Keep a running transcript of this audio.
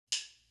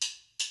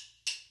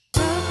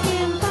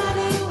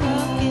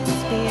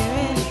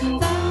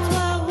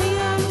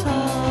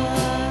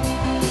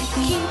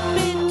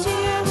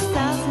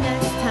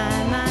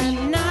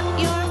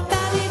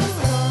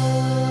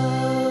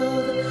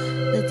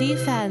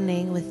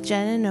Blending with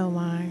Jen and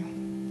Omar.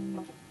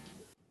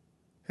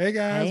 Hey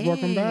guys,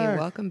 welcome back.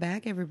 Welcome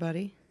back,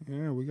 everybody.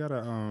 Yeah, we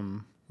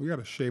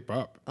gotta shape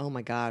up. Oh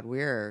my God,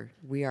 we are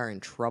in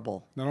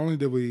trouble. Not only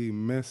did we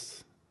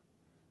miss,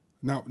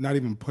 not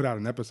even put out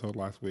an episode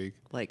last week,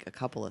 Like a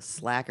couple of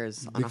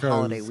slackers on a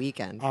holiday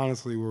weekend.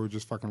 Honestly, we were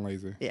just fucking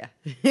lazy. Yeah.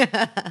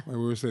 Like we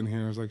were sitting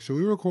here, I was like, should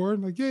we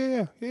record? Like,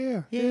 yeah.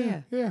 Yeah,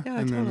 And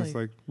then totally. it's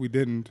like we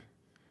didn't.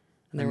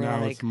 And then And we're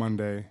now like, it's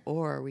Monday.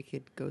 or we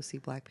could go see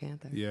Black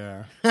Panther.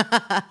 Yeah.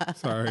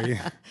 Sorry.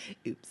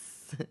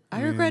 Oops.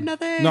 I regret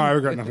nothing. No, I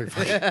regret nothing.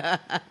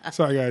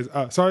 Sorry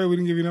guys. Sorry we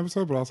didn't give you an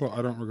episode, but also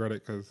I don't regret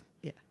it because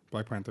Yeah.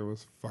 Black Panther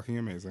was fucking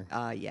amazing.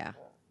 Yeah.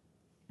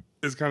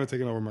 It's kind of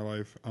taken over my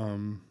life.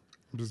 I'm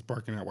just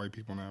barking at white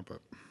people now, but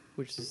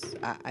Which is,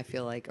 I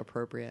feel like,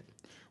 appropriate.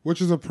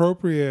 which is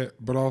appropriate,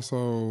 but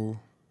also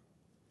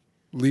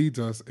leads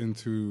us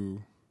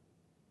into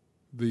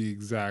the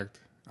exact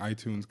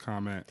iTunes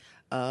comment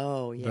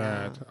Oh, yeah.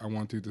 that I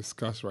want to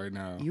discuss right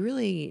now. You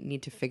really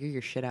need to figure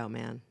your shit out,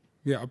 man.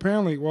 Yeah,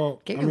 apparently,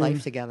 well, Get your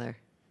life together.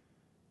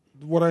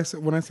 what I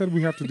said when I said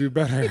we have to do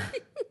better,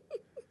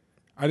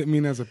 I didn't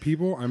mean as a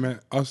people. I meant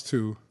us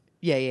two.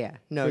 Yeah.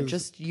 No, 'Cause-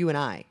 just you and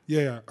I.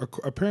 Yeah.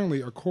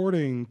 Apparently,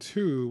 according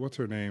to what's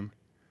her name,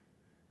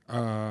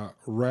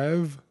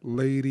 Rev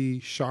Lady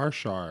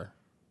Shar.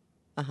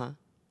 Uh-huh.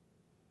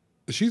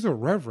 She's a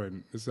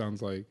reverend. It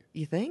sounds like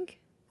You think?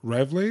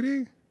 Rev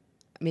Lady.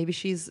 Maybe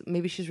she's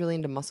really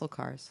into muscle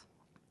cars.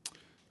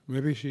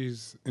 Maybe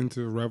she's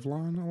into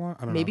Revlon a lot.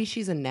 I don't know. Maybe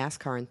she's a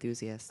NASCAR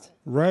enthusiast.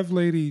 Rev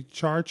Lady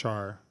Char,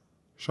 Char,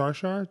 Char,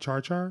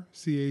 CHAR.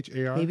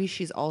 Maybe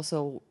she's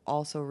also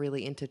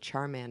really into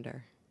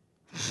Charmander.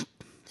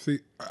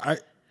 See,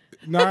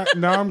 now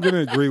I'm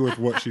gonna agree with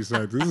what she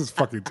said. This is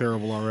fucking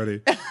terrible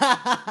already.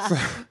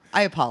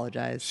 I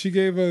apologize. She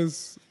gave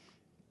us.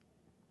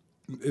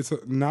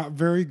 Not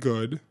very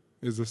good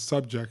is the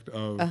subject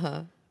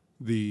of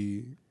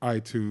the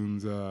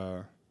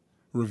iTunes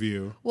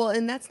review. Well,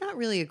 and that's not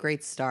really a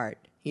great start.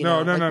 You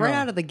No, know? no, Right no.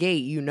 out of the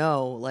gate,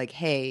 like,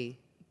 hey,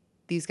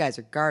 these guys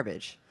are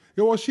garbage.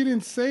 Yeah, well, she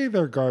didn't say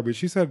they're garbage.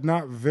 She said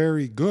not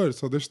very good.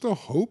 So there's still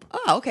hope.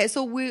 Oh, okay.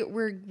 So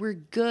we're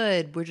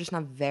good. We're just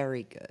not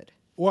very good.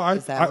 Well,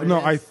 Is that what it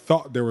I is?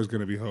 thought there was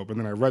going to be hope, and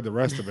then I read the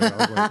rest of it. I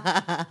was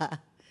like,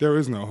 there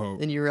is no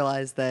hope. And you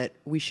realize that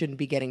we shouldn't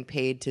be getting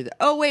paid to.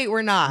 Oh wait,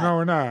 we're not. No,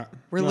 we're not.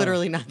 We're No.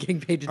 literally not getting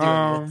paid to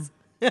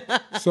do this.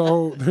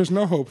 So there's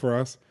no hope for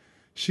us.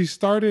 She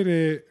started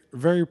it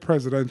very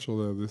presidential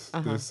though.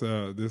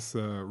 This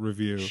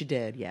review. She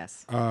did,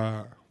 yes.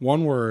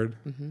 One word.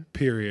 Mm-hmm.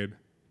 Period.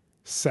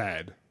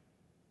 Sad.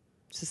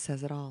 Just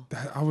says it all.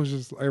 I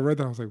read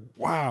that. I was like,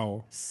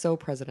 wow. So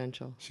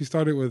presidential. She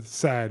started with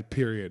sad.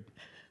 Period.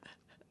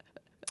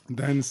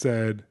 Then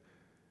said,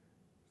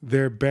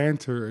 their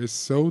banter is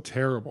so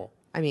terrible.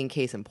 I mean,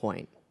 case in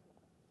point.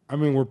 I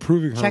mean, we're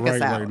proving her Check us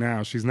right out. right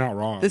now. She's not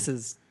wrong. This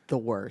is the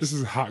worst. This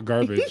is hot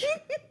garbage.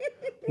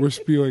 We're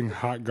spewing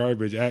hot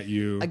garbage at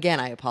you. Again,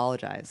 I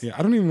apologize. Yeah,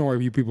 I don't even know why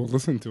you people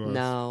listen to us.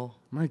 No.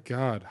 My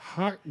God,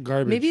 hot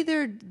garbage. Maybe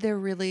they're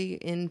really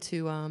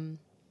into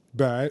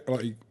bad,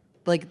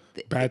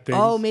 bad things.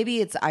 Oh, maybe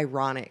it's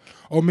ironic.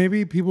 Oh,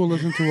 maybe people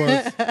listen to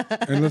us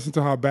and listen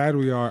to how bad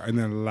we are, and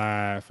then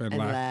laugh and And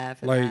laugh.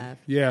 laugh and like laugh.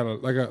 yeah,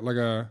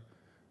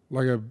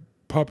 like a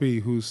puppy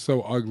who's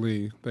so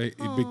ugly that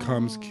it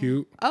becomes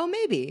cute. Oh,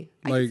 maybe.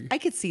 Like, I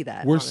could see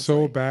that. We're honestly.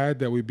 so bad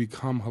that we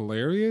become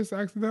hilarious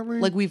accidentally.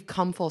 Like we've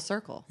come full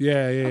circle.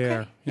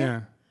 Yeah.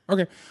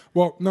 Okay.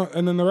 Well, no,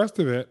 and then the rest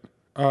of it,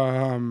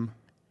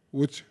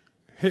 which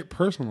hit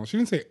personal. She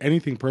didn't say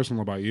anything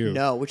personal about you.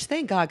 No, which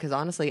thank God, because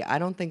honestly, I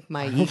don't think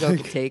my ego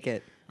could take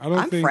it.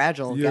 I'm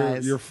fragile,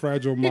 guys. Your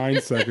fragile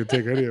mindset could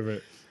take any of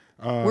it.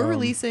 We're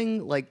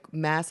releasing like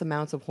mass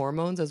amounts of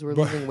hormones as we're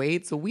losing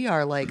weight, so we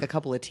are like a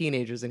couple of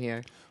teenagers in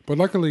here. But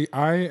luckily,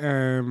 I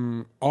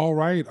am all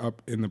right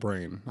up in the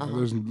brain.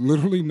 There's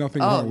literally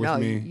nothing wrong with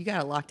me you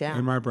got it locked down.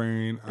 in my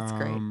brain. That's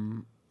great.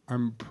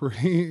 I'm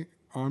pretty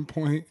on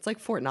point It's like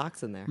Fort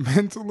Knox in there.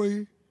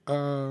 mentally,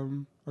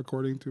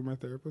 according to my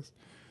therapist.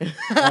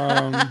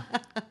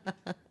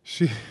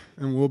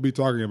 And we'll be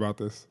talking about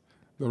this,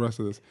 the rest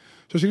of this.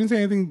 So she didn't say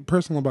anything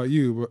personal about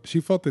you, but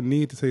she felt the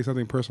need to say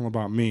something personal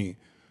about me,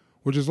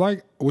 which is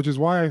why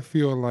I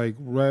feel like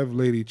Rev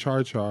Lady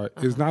Char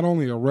is not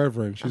only a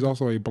reverend, she's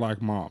also a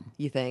black mom.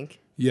 You think?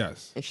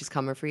 Yes. And she's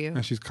coming for you?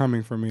 And she's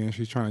coming for me and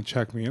she's trying to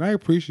check me. And I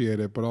appreciate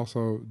it, but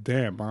also,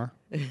 damn, huh?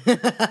 You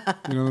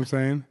know what I'm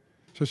saying?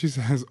 So she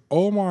says,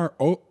 so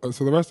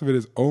the rest of it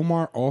is,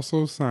 Omar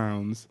also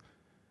sounds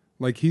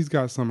like he's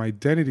got some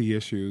identity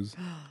issues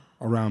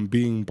around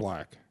being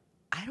black.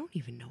 I don't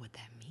even know what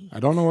that means. I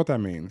don't know what that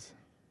means.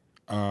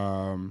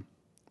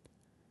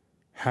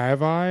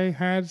 Have I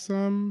had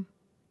some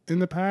in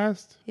the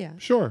past? Yeah.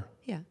 Sure.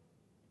 Yeah.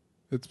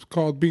 It's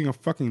called being a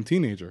fucking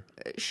teenager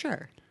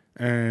Sure.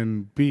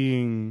 and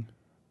being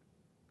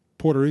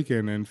Puerto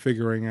Rican and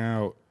figuring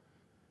out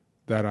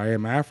that I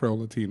am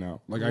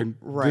Afro-Latino. Like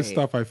this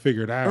stuff I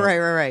figured out.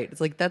 Right.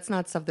 It's like that's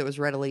not stuff that was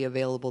readily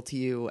available to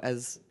you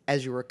as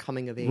you were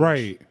coming of age.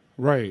 Right.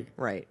 Right.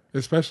 Right.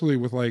 Especially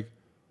with like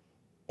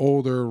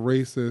older,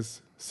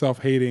 racist,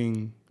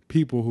 self-hating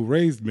people who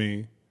raised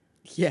me.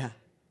 Yeah.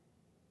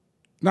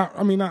 Not,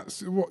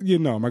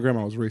 well, my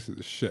grandma was racist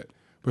as shit.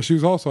 But she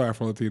was also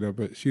Afro-Latina,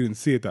 but she didn't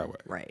see it that way.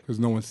 Right. Because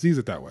no one sees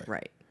it that way.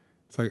 Right.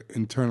 It's like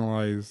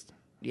internalized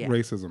Yeah.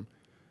 racism.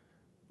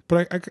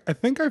 But I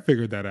think I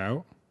figured that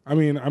out. I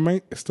mean, I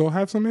might still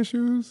have some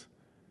issues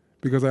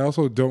because I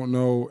also don't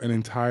know an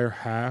entire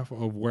half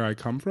of where I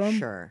come from.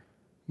 Sure.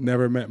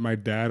 Never met my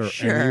dad or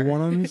Sure.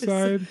 anyone on his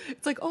side.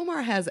 It's like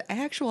Omar has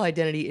actual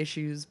identity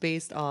issues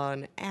based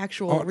on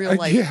actual real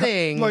life yeah,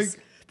 things like-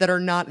 that are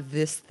not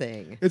this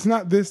thing. It's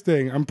not this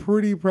thing. I'm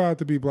pretty proud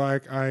to be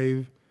black.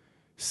 I've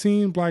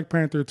seen Black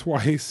Panther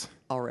twice,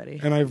 Already.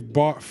 and I've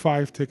bought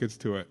 5 tickets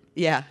to it.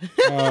 Yeah.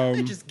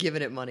 Just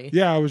giving it money.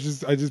 Yeah,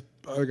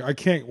 I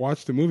can't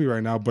watch the movie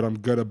right now, but I'm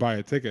gonna buy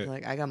a ticket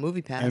Like, I got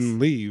movie pass. and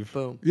leave.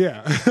 Boom.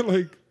 Yeah,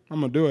 like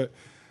I'm gonna do it.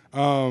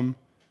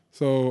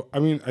 So I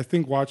mean, I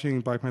think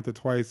watching Black Panther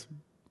twice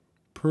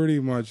pretty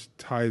much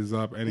ties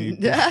up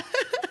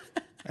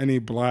any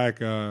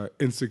black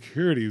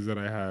insecurities that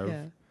I have.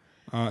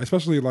 Yeah.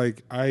 Especially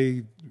like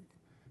I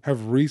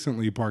have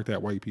recently barked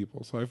at white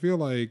people, so I feel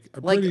like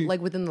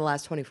Like within the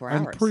last 24 hours.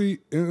 I'm pretty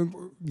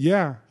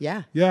yeah.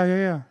 Yeah.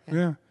 Yeah.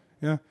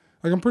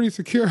 Like I'm pretty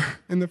secure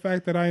in the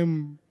fact that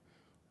I'm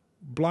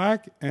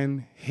black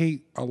and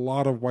hate a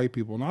lot of white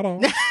people. Not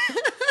all.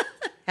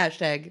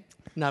 Hashtag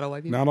not all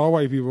white people. Not all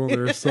white people.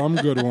 There's some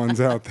good ones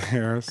out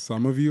there.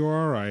 Some of you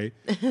are all right,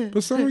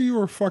 but some of you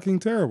are fucking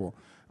terrible.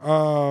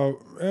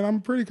 And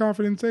I'm pretty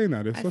confident in saying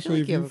that,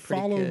 especially like if you you have a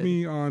pretty follow good-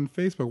 me on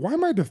Facebook. Why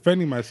am I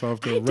defending myself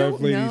to I Rev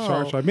don't Lady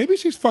know. Shar? Maybe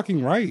she's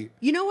fucking right.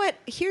 You know what?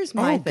 Here's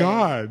my Oh, thing.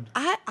 God.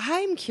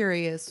 I'm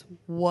curious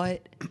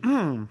what.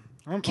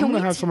 I'm Can gonna we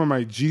have some of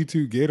my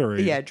G2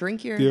 Gatorade. Yeah,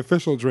 drink your. The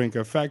official drink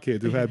of fat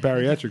kids who've had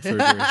bariatric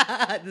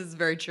surgery. This is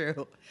very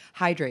true.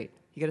 Hydrate.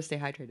 You got to stay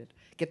hydrated.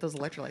 Get those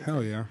electrolytes.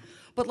 Hell yeah.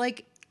 But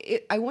like,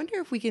 I wonder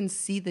if we can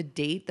see the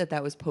date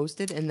that was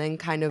posted, and then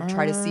kind of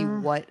try to see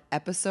what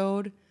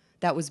episode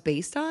that was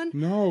based on.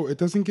 No, it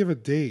doesn't give a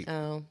date.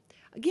 Oh,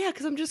 yeah,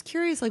 because I'm just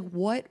curious, like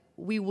what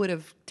we would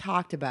have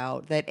talked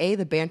about. That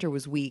the banter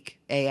was weak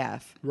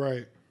AF.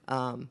 Right.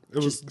 It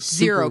was Just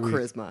zero super weak.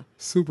 charisma,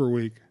 Super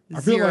weak. I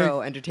feel zero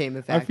like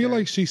entertainment factor. I feel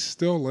like she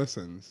still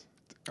listens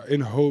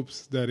in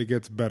hopes that it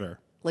gets better.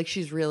 like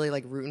she's really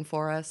like rooting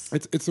for us.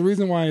 It's the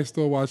reason why I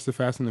still watch the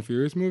Fast and the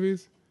Furious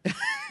movies.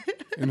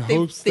 In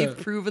hopes They've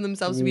that proven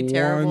themselves to be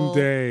terrible. one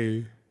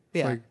day,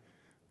 Yeah. like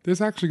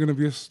there's actually going to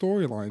be a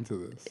storyline to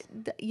this.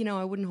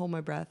 I wouldn't hold my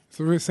breath.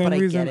 So for the same But I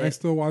reason get I it.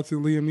 still watch the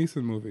Liam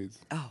Neeson movies.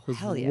 Oh, 'Cause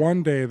hell yeah.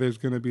 one day there's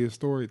going to be a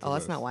story to Oh,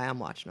 this. that's not why I'm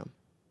watching them.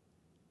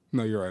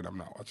 No, you're right. I'm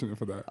not watching it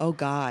for that. Oh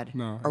God,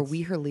 No, are it's-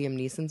 we her Liam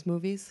Neeson's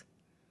movies?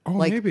 Oh,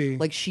 Like, maybe.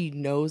 like she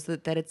knows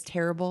that it's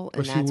terrible,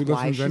 and But she that's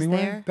why listens she's anyway.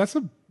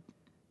 there.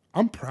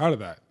 I'm proud of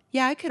that.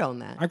 Yeah, I could own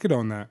that. I could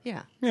own that.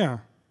 Yeah. Yeah.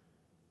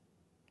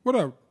 What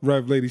up,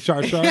 Rev Lady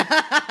Shar Shar?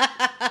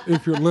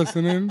 If you're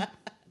listening,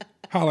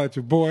 holla at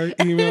your boy.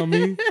 Email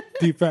me,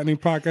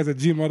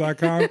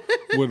 deepfatteningpodcast@gmail.com.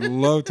 Would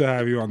love to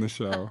have you on the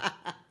show.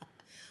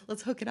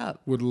 Let's hook it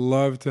up. Would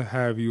love to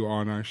have you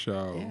on our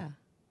show. Yeah,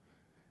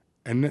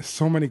 And there's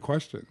so many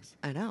questions.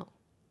 I know.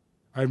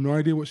 I have no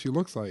idea what she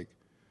looks like.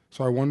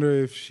 So I wonder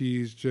if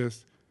she's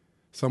just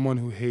someone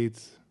who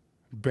hates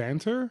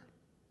banter.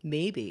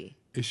 Maybe.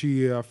 Is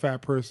she a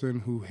fat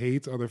person who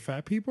hates other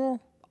fat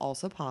people?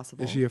 Also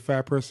possible. Is she a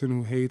fat person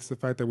who hates the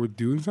fact that we're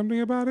doing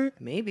something about it?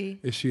 Maybe.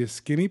 Is she a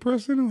skinny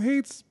person who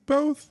hates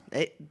both?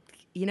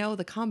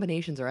 The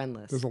combinations are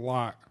endless. There's a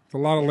lot. There's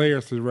a lot of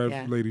layers to Rev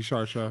Yeah. Lady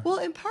Sharsha. Well,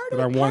 and part that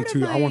of I want part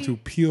of to. I want my- to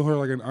peel her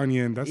like an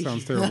onion. That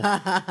sounds terrible.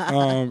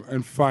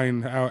 And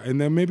find out,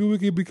 and then maybe we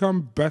could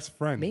become best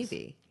friends.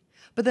 Maybe.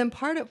 But then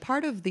part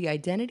of the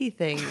identity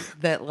thing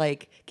that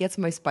like gets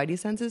my spidey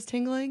senses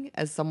tingling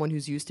as someone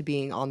who's used to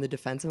being on the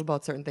defensive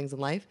about certain things in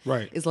life,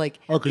 Right. is like,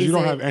 Oh, because is you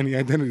don't it- have any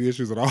identity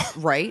issues at all.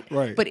 right,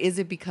 Right. But is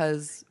it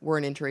because we're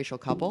an interracial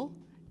couple?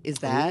 Is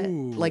that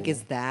Ooh.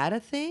 is that a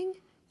thing?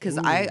 Because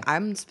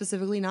I'm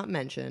specifically not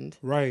mentioned.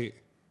 Right.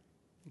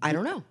 I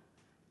don't know,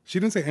 She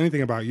didn't say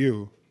anything about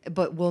you.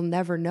 but we'll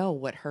never know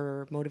what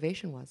her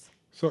motivation was.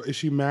 So is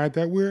she mad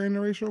that we're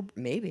interracial?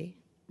 Maybe,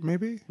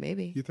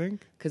 Maybe. You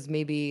think? because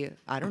maybe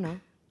I don't know.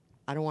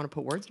 I don't want to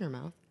put words in her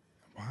mouth.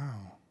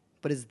 Wow.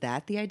 But is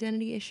that the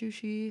identity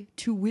issue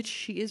to which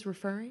she is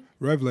referring?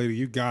 Rev Lady,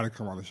 you gotta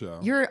come on the show.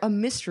 You're a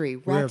mystery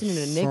we wrapped have in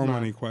an so enigma.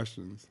 many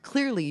questions.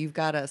 Clearly, you've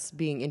got us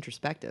being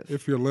introspective.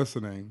 If you're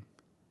listening,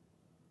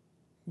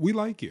 we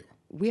like you.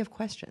 We have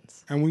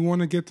questions. And we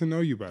want to get to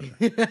know you better.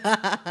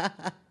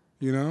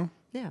 You know?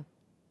 Yeah.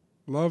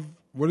 Love,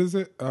 what is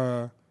it?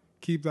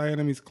 Keep thy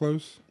enemies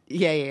close?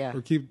 Yeah.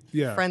 Or keep,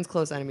 yeah. Friends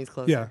close, enemies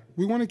close. Yeah.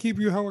 We want to keep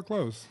you hella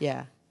close.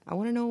 Yeah. I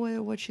want to know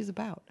what she's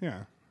about.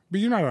 Yeah. But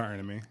you're not our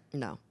enemy.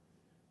 No.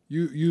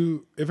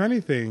 You, if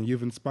anything,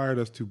 you've inspired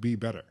us to be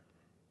better.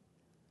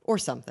 Or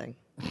something.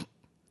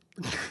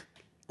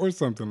 Or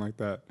something like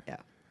that.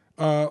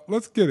 Yeah.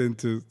 Let's get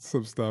into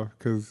some stuff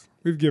because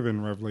we've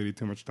given Rev Lady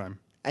too much time.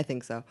 I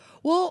think so.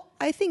 Well,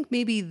 I think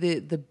maybe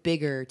the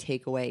bigger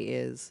takeaway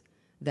is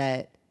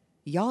that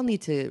y'all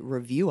need to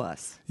review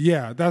us.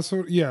 Yeah, that's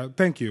what. Yeah,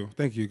 thank you,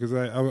 because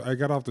I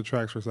got off the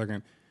tracks for a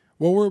second.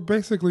 What we're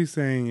basically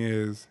saying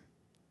is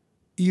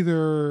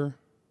either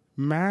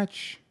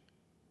match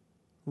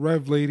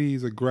Rev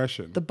Lady's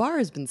aggression, The bar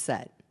has been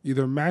set.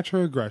 either match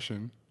her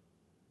aggression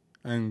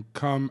and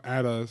come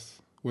at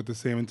us with the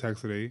same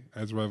intensity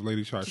as Rev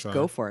Lady Shar Just Shar.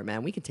 go for it,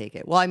 man. We can take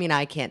it. Well, I mean,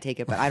 I can't take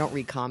it, but I don't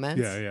read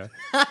comments. Yeah,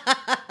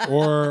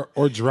 or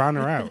drown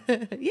her out,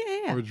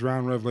 yeah. or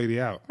drown Rev Lady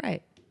out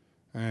Right.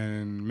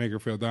 and make her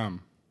feel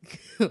dumb.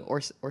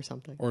 or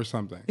something. Or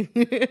something.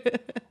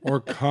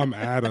 Or come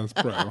at us,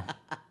 bro.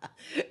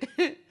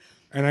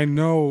 And I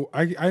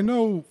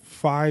know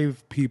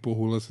 5 people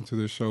who listen to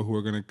this show who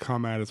are gonna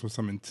come at us with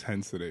some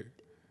intensity.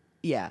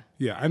 Yeah.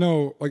 Yeah, I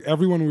know, like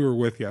everyone we were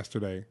with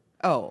yesterday.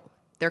 Oh,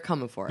 they're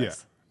coming for Yeah.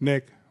 us.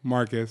 Nick,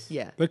 Marcus.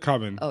 Yeah. They're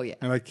coming. Oh, yeah.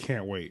 And I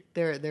can't wait.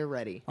 They're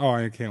ready. Oh,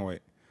 I can't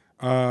wait.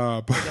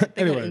 But They got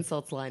anyway.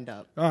 insults lined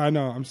up. Oh, I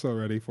know, I'm so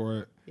ready for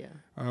it.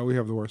 Yeah. We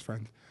have the worst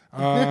friends.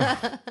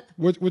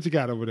 What you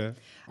got over there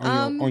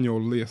on your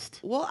list?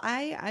 Well,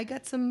 I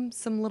got some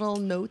little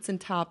notes and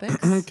topics.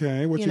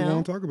 Okay, what you know,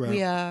 want to talk about?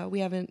 We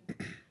haven't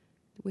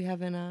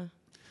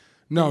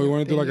No, we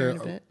want to do been like here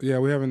in a bit. yeah,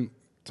 we haven't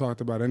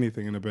talked about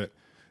anything in a bit.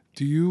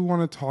 Do you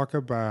want to talk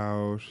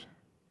about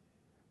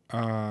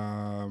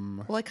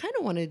well, I kind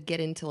of want to get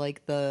into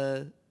like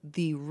the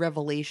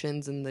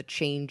revelations and the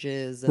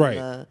changes and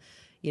Right.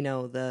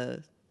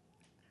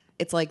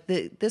 it's like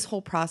this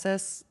whole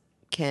process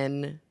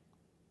can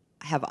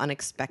have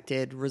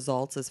unexpected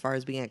results as far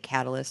as being a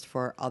catalyst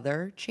for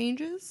other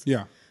changes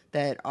yeah.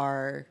 that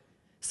are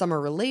some are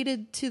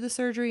related to the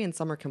surgery and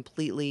some are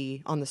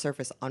completely on the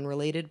surface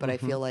unrelated, but I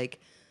feel like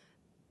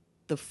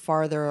the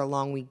farther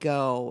along we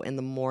go and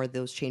the more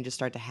those changes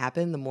start to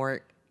happen, the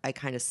more I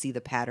kind of see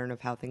the pattern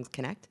of how things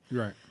connect.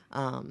 Right.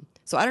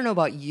 So I don't know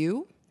about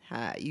you.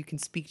 You can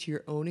speak to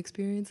your own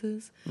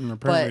experiences. And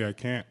apparently but I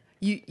can't.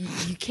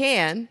 You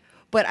can,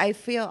 but I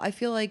feel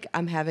like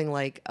I'm having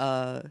like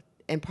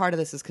and part of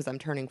this is because I'm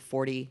turning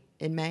 40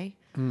 in May,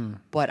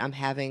 but I'm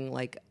having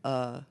like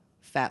a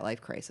fat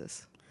life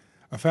crisis.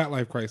 A fat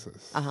life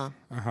crisis. Uh-huh.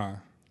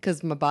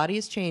 Because my body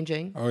is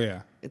changing. Oh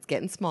yeah. It's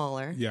getting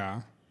smaller.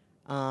 Yeah.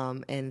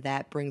 And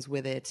that brings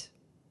with it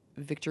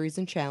victories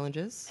and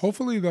challenges.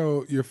 Hopefully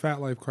though, your fat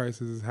life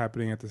crisis is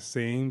happening at the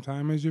same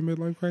time as your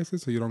midlife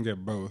crisis, so you don't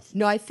get both.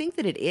 No, I think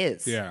that it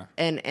is. Yeah.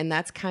 And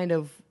that's kind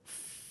of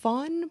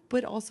fun,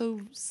 but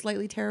also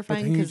slightly But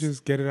terrifying then you because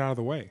just get it out of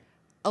the way.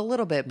 a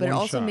little bit, but it One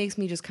also shot. makes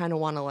me just kind of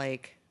want to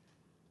like,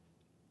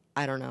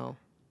 I don't know,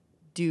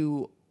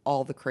 do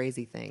all the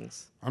crazy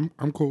things.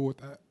 I'm cool with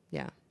that.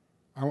 Yeah.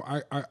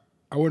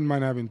 I wouldn't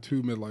mind having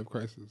 2 midlife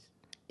crises.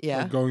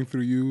 Yeah. Like going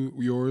through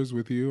yours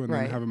with you, and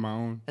Right. then having my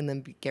own. And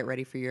then get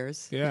ready for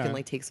yours. Yeah. You can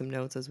like take some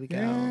notes as we go.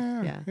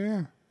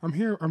 Yeah. I'm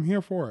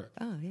here for it.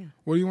 Oh, yeah.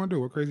 What do you want to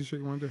do? What crazy shit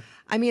you want to do?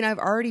 I mean, I've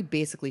already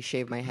basically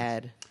shaved my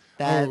head.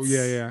 That's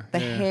yeah. The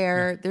Yeah,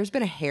 hair. There's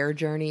been a hair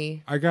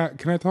journey.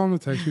 Can I tell him the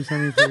text you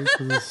sent me, please?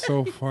 Because it's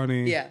so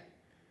funny. Yeah.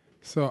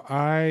 So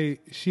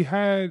she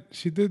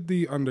did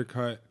the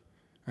undercut,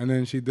 and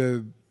then she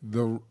did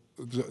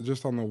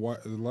just on the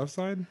left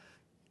side.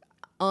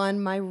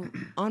 On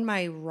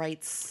my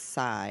right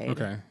side.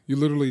 Okay, you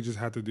literally just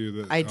had to do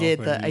the. I L did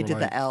thing. the You I were did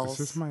like, the L's. Is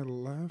this my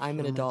left? I'm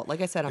an adult. Like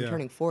I said, I'm Yeah.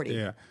 turning 40.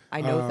 Yeah,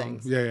 I know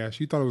things. Yeah.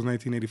 She thought it was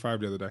 1985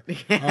 the other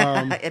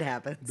day. It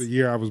happens. The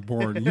year I was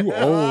born. You old.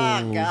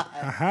 Oh, God.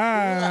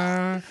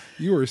 Aha.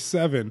 You were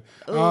 7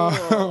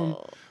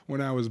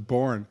 when I was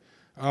born.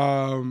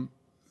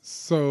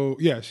 So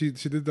yeah, she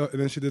did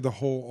and then she did the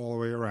whole all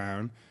the way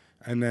around,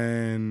 and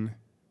then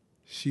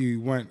she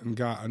went and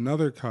got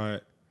another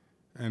cut,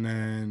 and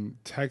then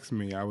texted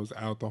me. I was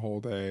out the whole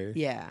day.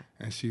 Yeah.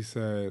 And she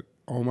said,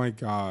 "Oh my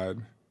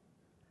God,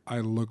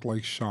 I look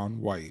like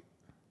Shaun White."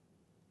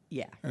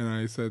 Yeah. And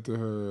I said to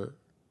her,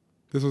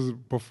 this was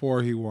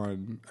before he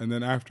won. And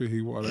then after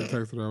he won, I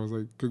texted her. I was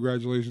like,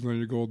 "Congratulations on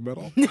your gold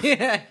medal."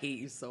 I hate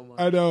you so much.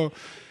 I know.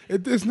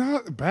 It's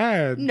not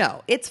bad.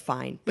 No, it's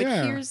fine. But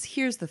Yeah.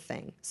 here's the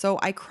thing. So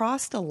I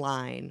crossed a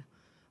line.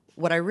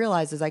 What I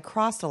realized is I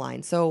crossed a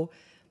line. So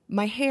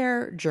my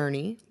hair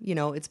journey,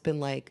 it's been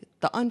like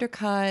the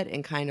undercut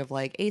and kind of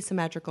like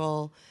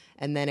asymmetrical,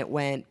 and then it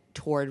went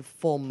toward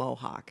full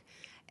mohawk.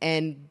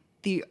 And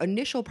the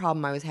initial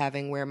problem I was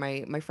having where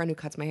my friend who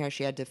cuts my hair,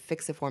 she had to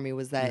fix it for me,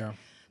 was that Yeah.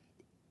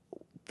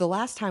 the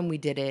last time we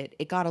did it,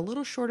 it got a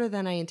little shorter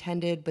than I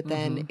intended, but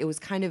then it was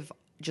kind of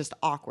just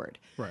awkward.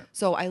 Right.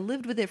 So I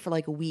lived with it for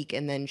like a week,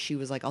 and then she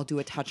was like, "I'll do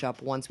a touch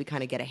up once we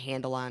kind of get a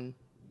handle on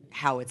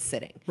how it's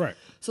sitting." Right.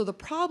 So the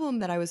problem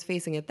that I was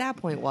facing at that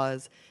point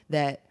was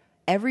that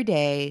every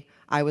day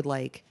I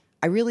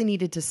really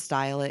needed to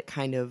style it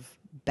kind of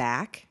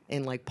back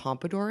and like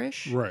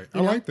pompadour-ish. Right. you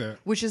I know? like that.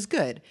 Which is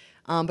good.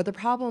 But the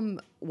problem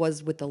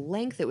was with the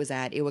length it was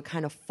at, it would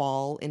kind of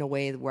fall in a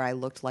way where I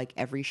looked like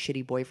every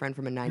shitty boyfriend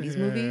from a 90s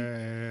movie.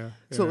 Yeah.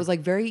 So it was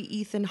like very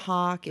Ethan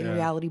Hawke in Yeah.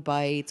 Reality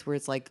Bites, where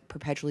it's like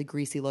perpetually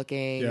greasy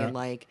looking Yeah. and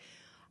like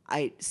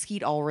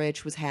Skeet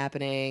Ulrich was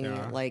happening.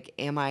 Yeah. Like,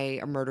 am I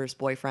a murderous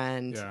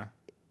boyfriend? Yeah.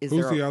 Is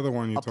Who's there the other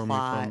one you a told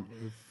plot? me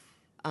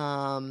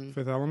from?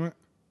 Fifth Element?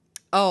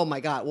 Oh my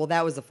God. Well,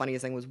 that was the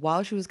funniest thing was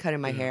while she was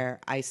cutting my hair,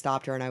 I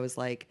stopped her and I was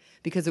like,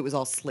 because it was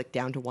all slicked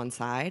down to one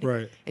side.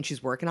 Right. And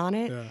she's working on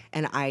it. Yeah.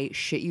 And I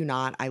shit you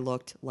not, I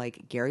looked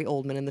like Gary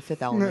Oldman in The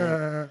Fifth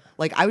Element.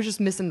 Like I was just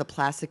missing the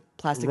plastic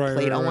Right,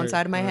 plate on one right,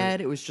 side of my right. head.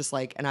 It was just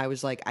like, and I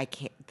was like, I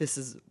can't, this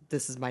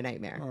is my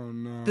nightmare. Oh,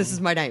 no. This is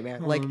my nightmare.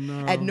 Like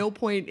no. at no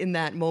point in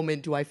that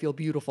moment do I feel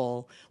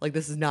beautiful. Like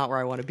this is not where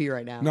I want to be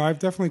right now. No, I've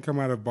definitely come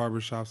out of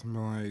barbershops and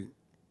been like,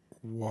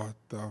 what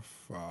the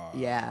fuck?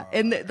 Yeah.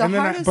 And the And then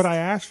hardest. but I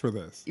asked for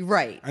this.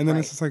 Right. And then right.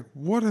 it's just like,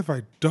 what have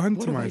I done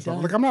to have I myself?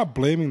 done? Like, I'm not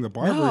blaming the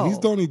barber. No. He's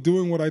only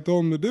doing what I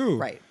told him to do.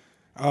 Right.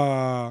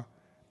 And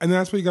then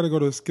that's where you got to go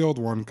to a skilled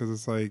one because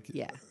it's like,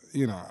 Yeah.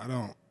 you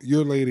know,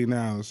 your lady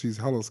now, she's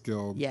hella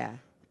skilled. Yeah.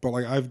 But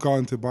like, I've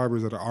gone to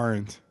barbers that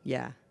aren't.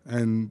 Yeah.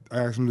 And I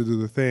asked him to do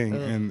the thing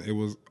and it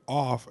was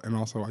off. And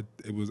also,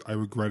 I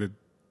regretted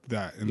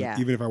that. And Yeah.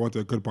 even if I went to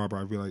a good barber,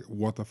 I'd be like,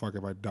 what the fuck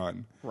have I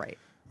done? Right.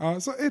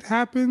 So it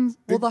happens.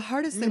 Well, the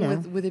hardest thing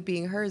with it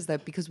being her is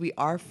that because we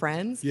are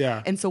friends,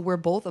 Yeah. and so we're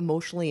both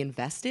emotionally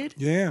invested.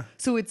 Yeah.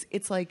 So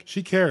it's like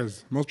She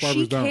cares. Most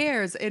barbers she don't.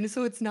 cares, and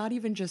so it's not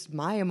even just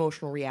my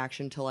emotional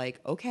reaction to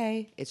like,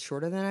 okay, it's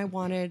shorter than I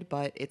wanted,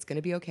 but it's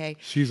gonna be okay.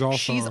 She's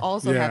also-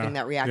 yeah, having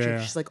that reaction. yeah.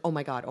 She's like, oh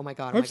my god, oh my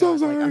god, I'm so Like,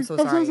 sorry, I'm so I'm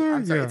so sorry, sorry.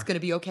 I'm sorry. Yeah. It's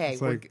gonna be okay.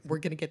 It's like- We're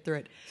gonna get through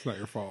it. It's not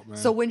your fault, man.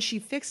 So when she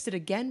fixed it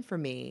again for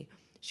me,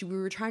 we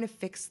were trying to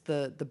fix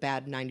the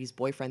bad '90s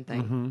boyfriend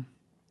thing.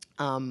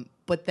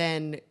 But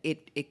then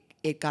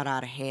it got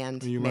out of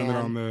hand. you man. landed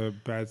on the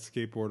bad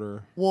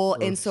skateboarder. Well,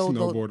 or and so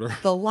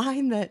snowboarder. the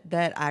line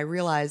that I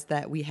realized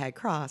that we had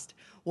crossed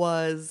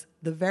was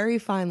the very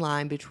fine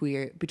line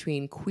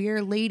between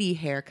queer lady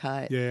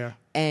haircut Yeah.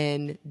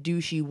 and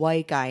douchey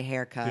white guy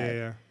haircut.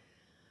 Yeah.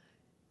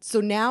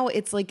 So now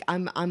it's like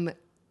I'm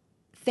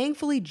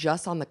thankfully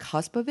just on the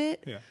cusp of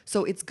it. Yeah.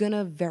 So it's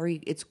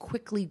it's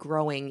quickly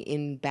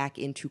growing back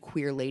into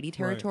queer lady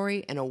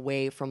territory and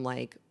away from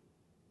like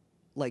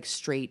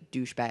straight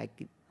douchebag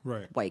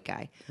Right. white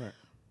guy. Right.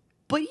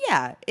 But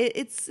yeah,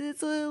 it's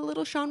a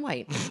little Shaun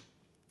White.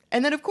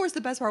 And then of course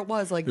the best part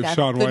was like If that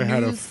Shaun the White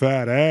had a news-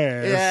 fat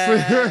ass.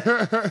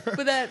 Yeah.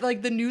 But that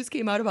like the news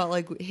came out about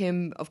like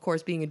him of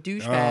course being a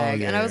douchebag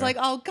yeah, and I was yeah. like,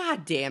 "Oh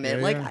god damn it."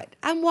 Yeah, like yeah.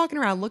 I'm walking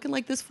around looking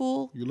like this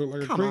fool. You look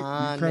like Come a creep.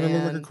 on, You kind of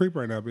look man. like a creep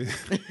right now, B.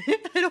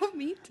 I don't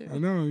mean to. I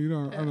know, you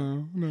don't. I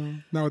know. No.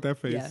 Not with that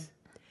face. Yeah.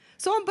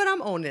 So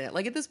I'm owning it.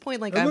 Like at this point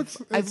like I've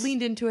it's-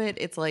 leaned into it.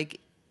 It's like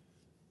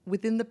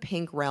within the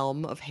pink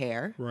realm of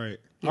hair. Right.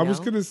 You I was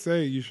know? going to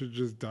say you should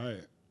just dye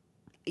it.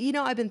 You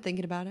know, I've been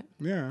thinking about it.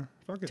 Yeah.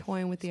 Fuck it.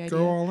 Toying with the Just idea.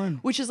 Go all in.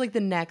 Which is like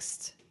the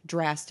next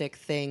drastic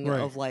thing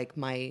Right. of like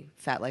my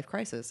fat life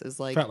crisis is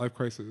like Fat life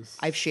crisis.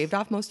 I've shaved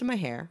off most of my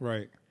hair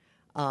Right.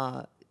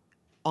 on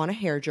a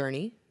hair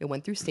journey. It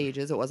went through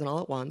stages. It wasn't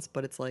all at once,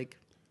 but it's like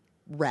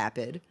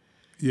rapid.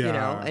 Yeah. You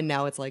know, and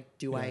now it's like,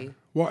 do I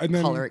Well, and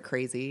then color it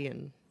crazy?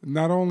 And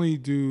not only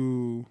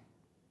do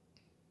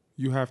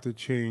you have to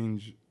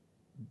change,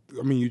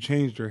 I mean, you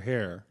changed your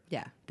hair,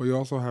 yeah, but you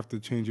also have to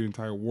change your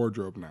entire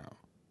wardrobe now.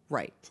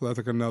 right. So that's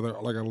like another,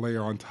 like a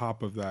layer on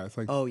top of that. It's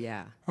like, Oh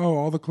yeah,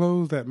 all the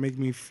clothes that make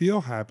me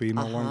feel happy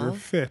no longer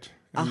fit.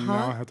 And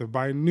now I have to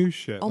buy new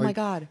shit. Oh my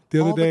God. The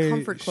other All the day,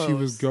 comfort she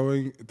was clothes.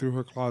 going through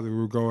her closet. We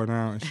were going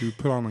out, and she would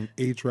put on like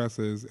 8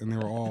 dresses, and they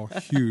were all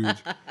huge.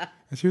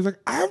 And she was like,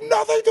 I have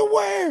nothing to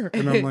wear.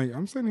 And I'm like,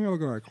 I'm sitting here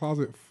looking at a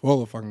closet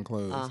full of fucking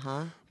clothes.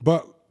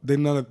 But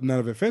then none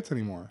of it fits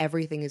anymore.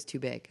 everything is too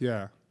big.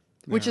 Yeah.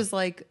 Which Yeah. is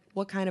like,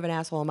 what kind of an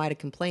asshole am I to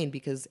complain?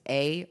 Because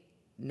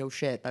no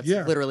shit. That's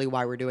Yeah. literally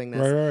why we're doing this.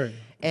 Right.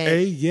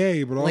 And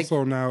yay, but like-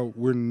 also now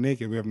we're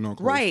naked. We have no clothes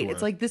to Right. wear.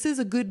 It's like this is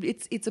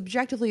it's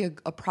objectively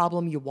a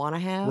problem you want to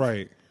have.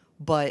 Right.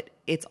 But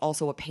it's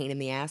also a pain in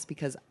the ass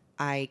because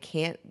we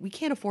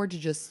can't afford to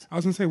just I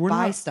was gonna say we're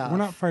buy not stuff we're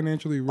not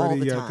financially all ready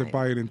the yet to time.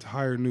 buy an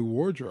entire new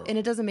wardrobe. and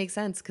it doesn't make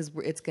sense because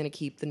it's going to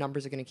keep the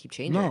numbers are going to keep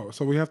changing. No,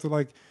 so we have to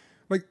like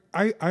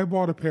I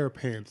bought a pair of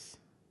pants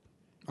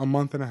a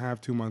month and a half,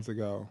 2 months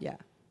ago Yeah.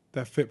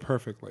 that fit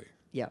perfectly.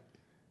 Yep.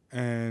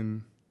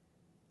 And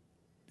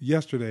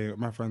yesterday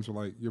my friends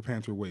were like, your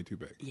pants are way too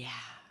big. Yeah.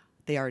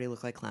 They already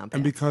look like clown And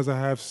pants. because I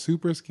have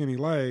super skinny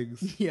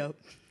legs, Yep.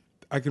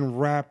 I can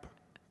wrap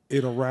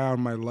it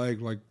around my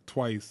leg like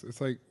twice. It's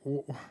like,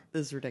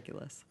 This is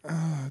ridiculous.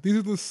 these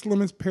are the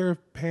slimmest pair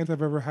of pants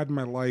I've ever had in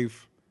my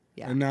life.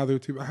 Yeah. And now they're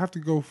too. I have to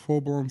go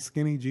full blown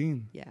skinny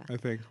jean. Yeah. I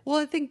think. Well,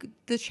 I think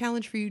the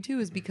challenge for you too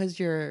is because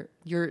you're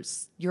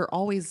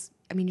always.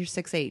 I mean, you're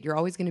 6'8". You're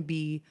always going to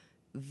be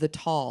the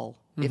tall,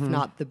 if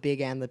not the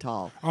big and the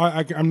tall.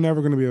 I'm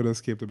never going to be able to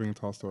escape the being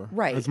tall store.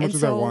 Right, As much and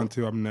as I so- want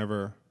to, I'm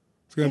never.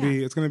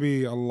 It's gonna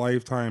be a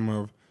lifetime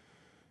of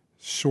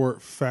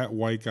short, fat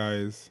white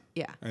guys.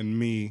 Yeah. And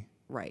me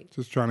Right.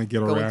 just trying to get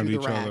Going around through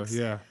each the other. racks.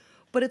 Yeah.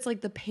 But it's like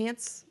the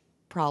pants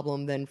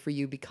problem then for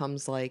you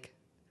becomes like,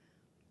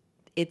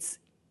 it's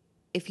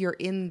if you're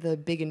in the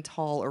big and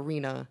tall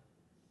arena,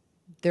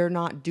 they're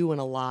not doing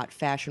a lot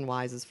fashion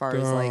wise as far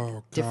as like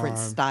Oh, different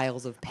God.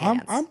 styles of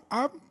pants.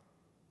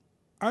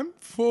 I'm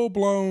full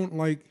blown,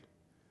 like,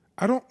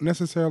 I don't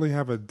necessarily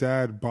have a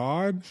dad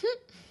bod,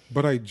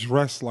 but I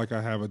dress like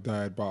I have a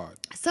dad bod.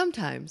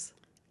 Sometimes.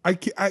 There's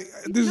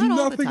Not all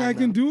the nothing time, I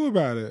can though. do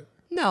about it.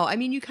 No, I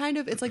mean, you kind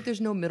of, it's like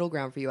there's no middle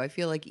ground for you. I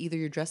feel like either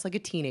you're dressed like a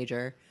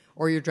teenager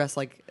or you're dressed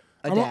like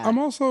a dad. I'm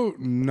also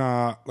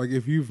not, like,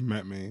 if you've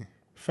met me,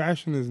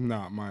 fashion is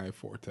not my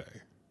forte.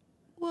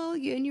 Well,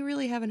 and you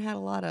really haven't had a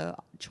lot of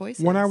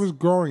choices. When I was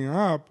growing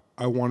up,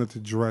 I wanted to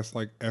dress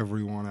like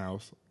everyone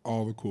else,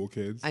 all the cool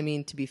kids. I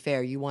mean, to be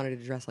fair, you wanted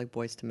to dress like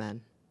boys to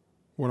men.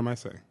 What am I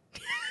saying?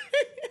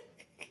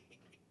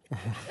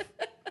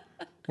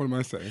 What am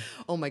I saying?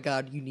 Oh my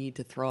God, you need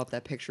to throw up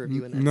that picture of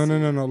you in that No, suit. no,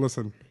 no, no.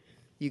 Listen,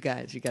 You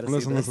guys, you got to see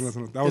listen, this.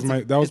 listen. That was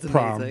It's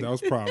prom. amazing. That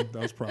was prom.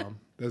 That was prom.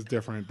 That's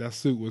different. That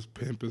suit was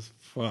pimp as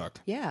fuck.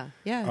 Yeah,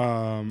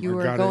 yeah. You I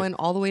were got going it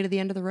all the way to the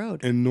end of the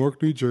road. in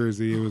Newark, New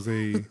Jersey. It was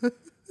a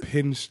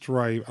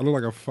pinstripe. I look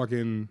like a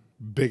fucking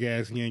big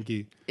ass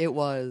Yankee. It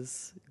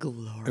was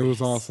glorious. It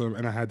was awesome,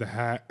 and I had the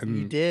hat and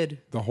You did.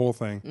 the whole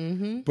thing.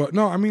 Mm-hmm. But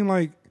no, I mean,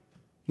 like,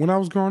 when I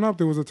was growing up,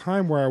 there was a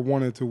time where I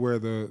wanted to wear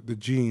the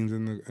jeans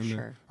and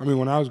Sure. I mean,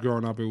 when I was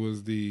growing up, it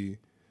was the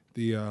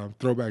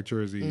throwback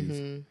jerseys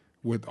Mm-hmm.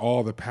 with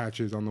all the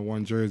patches on the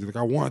one jersey. Like,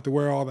 I wanted to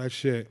wear all that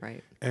shit,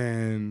 Right.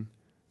 And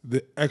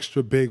the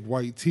extra big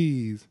white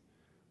tees,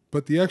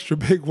 but the extra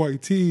big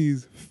white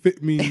tees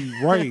fit me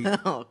right.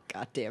 Oh,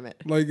 God damn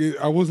it. Like,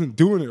 I wasn't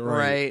doing it right.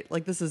 Right.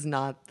 Like, this is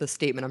not the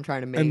statement I'm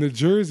trying to make. And the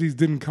jerseys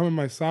didn't come in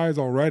my size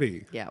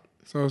already. yeah.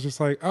 So I was just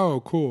like, oh,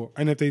 cool.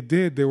 And if they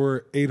did, they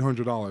were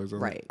 $800.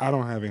 Right. I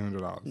don't have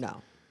 $800.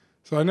 No.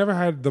 So I never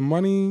had the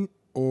money,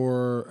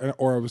 or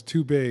I was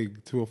too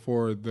big to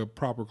afford the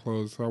proper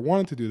clothes. So I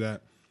wanted to do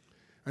that.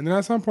 And then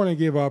at some point I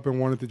gave up and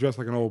wanted to dress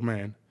like an old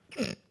man.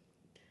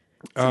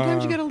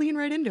 Sometimes you got to lean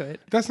right into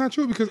it. That's not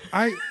true, because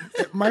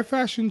my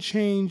fashion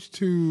changed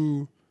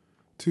to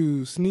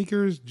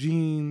sneakers,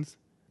 jeans,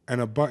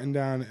 and a button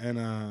down and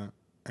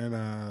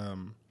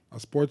a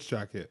sports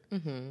jacket.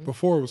 Mm-hmm.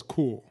 Before it was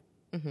cool.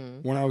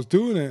 When I was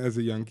doing it as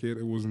a young kid,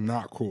 it was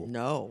not cool.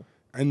 No.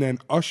 And then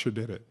Usher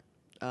did it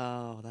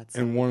Oh, that's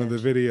in one of the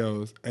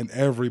videos, and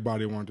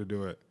everybody wanted to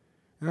do it.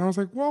 And I was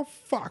like, well,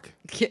 fuck.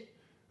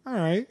 All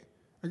right.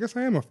 I guess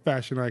I am a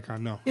fashion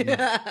icon. No.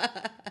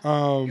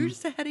 You're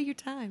just ahead of your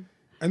time.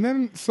 And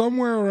then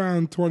somewhere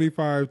around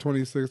 25,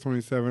 26,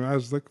 27, I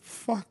was like,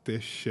 fuck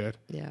this shit.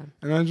 Yeah.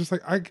 And I was just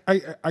like,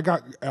 I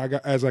got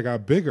as I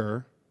got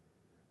bigger,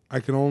 I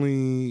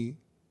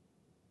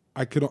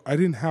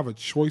didn't have a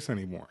choice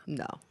anymore.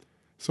 No.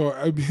 So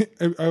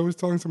I was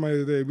telling somebody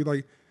the other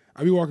day,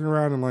 I'd be walking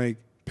around in like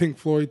Pink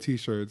Floyd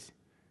t-shirts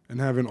and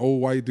having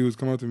old white dudes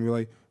come up to me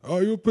like, oh,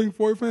 you a Pink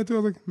Floyd fan too? I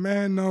was like,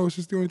 man, no, it's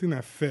just the only thing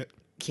that fit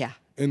Yeah.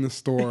 in the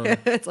store.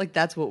 It's like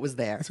that's what was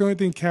there. It's the only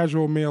thing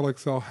Casual Male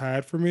XL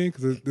had for me,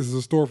 because this is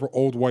a store for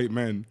old white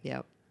men.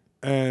 Yep.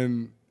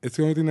 And it's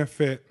the only thing that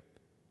fit,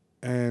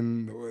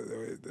 and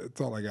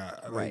that's all I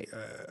got. Right.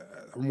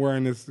 I'm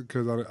wearing this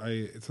because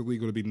it's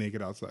illegal to be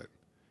naked outside.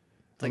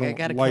 It's like I don't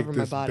got to like cover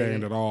my this body.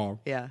 band at all.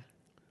 Yeah.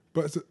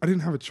 But I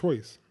didn't have a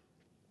choice.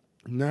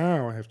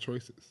 Now I have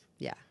choices,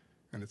 Yeah.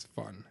 and it's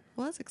fun.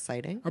 Well, that's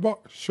exciting. I bought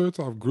shirts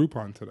off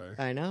Groupon today.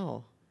 I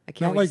know. I Not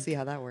can't wait like to see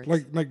how that works.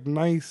 Like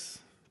nice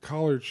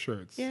collared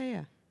shirts,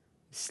 yeah.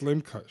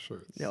 slim cut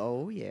shirts.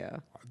 Oh, yeah.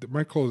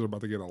 My clothes are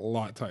about to get a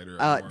lot tighter.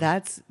 anymore.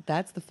 That's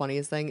the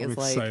funniest thing. I'm Is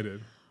like,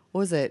 excited. what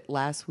was it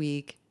last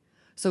week?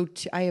 So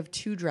I have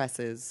two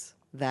dresses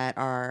that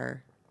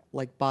are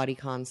like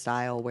bodycon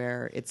style,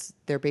 where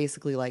they're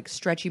basically like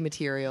stretchy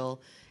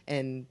material,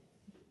 and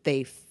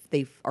they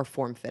are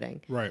form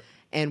fitting. Right.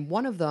 And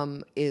one of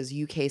them is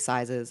UK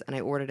sizes, and I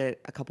ordered it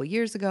a couple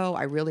years ago.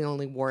 I really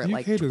only wore it UK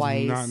like does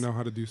twice. not know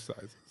how to do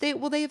sizes. They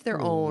have their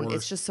own.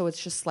 worse. It's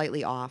just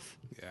slightly off.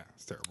 Yeah,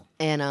 it's terrible.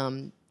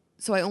 And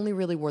so I only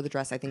really wore the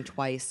dress I think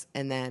twice,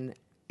 and then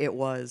it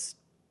was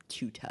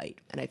too tight,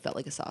 and I felt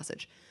like a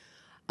sausage.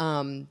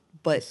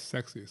 But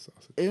Sexiest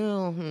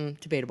sausage.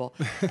 debatable.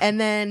 And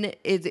then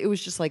it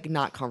was just like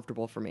not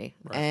comfortable for me.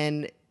 Right.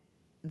 And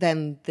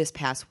then this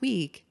past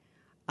week,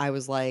 I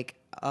was like,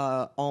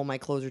 all my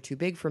clothes are too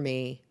big for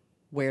me.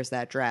 Where's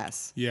that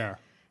dress? Yeah.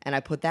 And I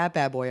put that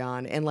bad boy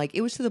on, and like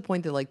it was to the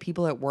point that like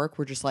people at work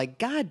were just like,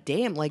 God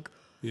damn, like,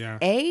 Yeah.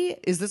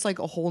 is this like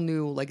a whole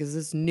new, like, is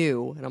this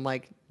new? And I'm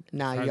like,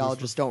 nah, Had y'all this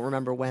for just don't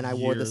remember when I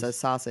wore this years. as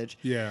sausage.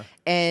 Yeah.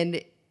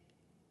 And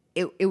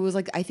it was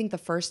like, I think the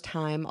first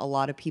time a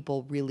lot of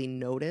people really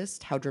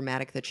noticed how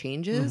dramatic the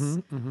change is.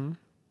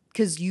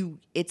 Because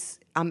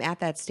I'm at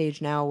that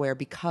stage now where,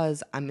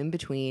 because I'm in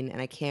between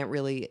and I can't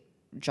really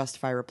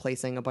justify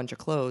replacing a bunch of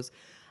clothes,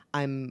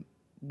 I'm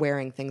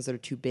wearing things that are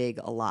too big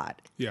a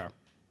lot, Yeah.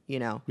 you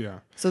know? Yeah.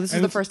 So this And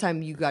is the it's- first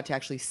time you got to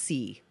actually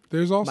see.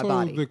 There's also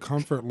body. the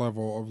comfort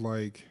level of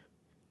like,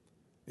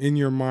 in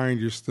your mind,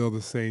 you're still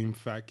the same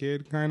fat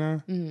kid, kind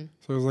of. Mm-hmm.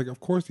 So it's like,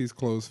 of course these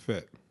clothes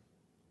fit.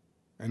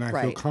 And I feel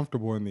Right.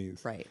 comfortable in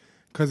these. Right.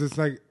 Because it's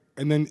like,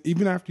 and then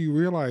even after you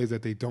realize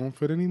that they don't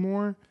fit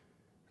anymore,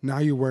 now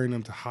you're wearing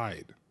them to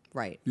hide.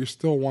 Right. you're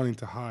still wanting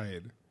to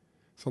hide.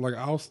 So like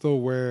I'll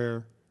still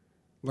wear,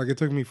 like it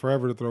took me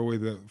forever to throw away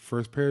the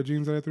first pair of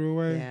jeans that I threw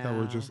away that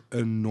were Yeah. just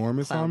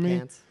enormous Clown on me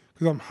pants.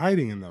 because I'm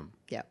hiding in them.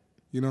 Yep.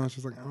 You know, it's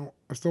just like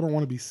I still don't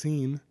want to be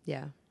seen,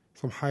 Yeah.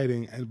 so I'm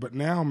hiding. But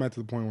now I'm at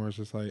the point where it's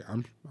just like I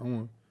want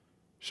to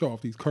show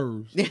off these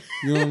curves. You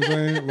know what I'm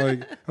saying?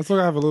 Like I still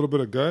have a little bit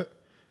of gut.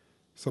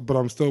 So, but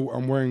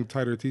I'm wearing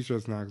tighter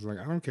t-shirts now because like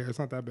I don't care. It's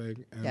not that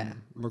big and Yeah. it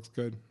looks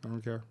good. I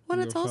don't care. Well,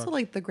 Who it's gives a also fuck?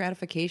 like the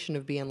gratification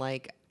of being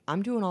like,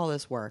 I'm doing all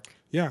this work.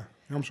 yeah,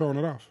 I'm showing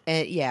it off.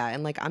 And yeah,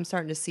 and like I'm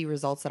starting to see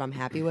results that I'm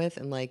happy with.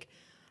 And like,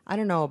 I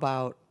don't know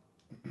about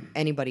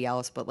anybody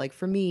else, but like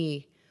for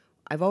me,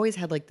 I've always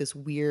had like this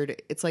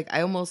weird, it's like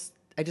I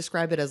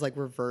describe it as like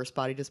reverse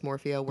body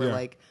dysmorphia where Yeah.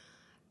 like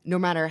no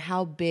matter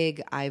how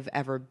big I've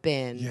ever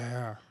been,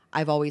 Yeah,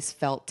 I've always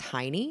felt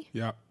tiny.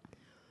 yeah,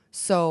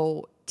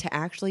 So to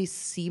actually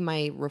see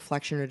my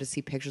reflection or to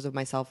see pictures of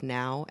myself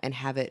now and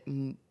have it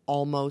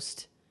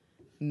almost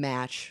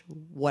match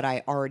what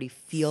I already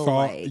feel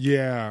like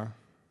yeah.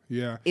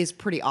 is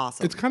pretty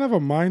awesome. It's kind of a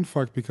mind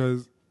fuck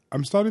because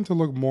I'm starting to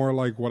look more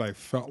like what I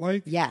felt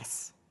like.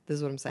 Yes, this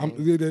is what I'm saying.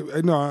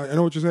 No, I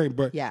know what you're saying,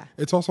 but Yeah.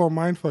 it's also a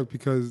mind fuck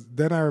because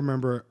then I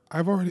remember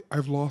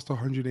I've lost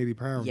 180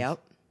 pounds. Yep.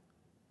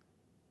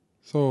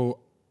 So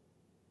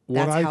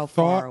what That's I how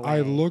far thought I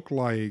away. looked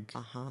like,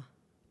 Uh-huh.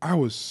 I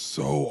was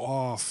so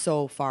off.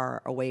 So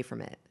far away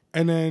from it.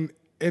 And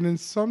then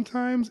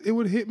sometimes it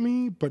would hit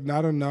me, but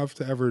not enough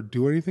to ever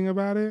do anything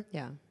about it.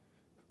 Yeah.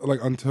 Like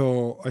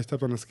until I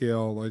stepped on the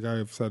scale, like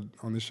I've said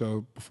on the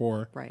show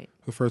before. Right.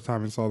 The first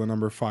time and saw the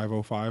number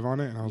 505 on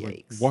it, and I was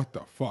like, Yikes. "What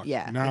the fuck?"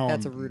 Yeah, now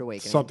that's a rude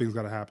awakening. Something's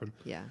got to happen.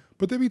 Yeah.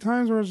 But there be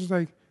times where it's just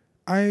like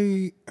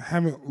I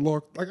haven't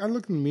looked. Like I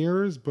look in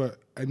mirrors, but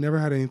I never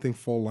had anything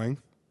full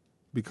length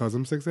because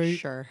I'm 6'8".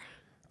 Sure.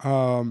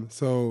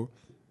 So,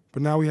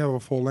 but now we have a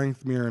full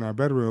length mirror in our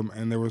bedroom,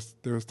 and there was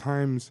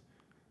times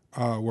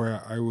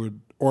where I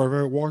would, or if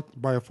I walked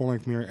by a full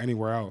length mirror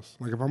anywhere else,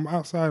 like if I'm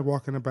outside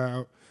walking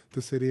about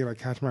the city and I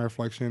catch my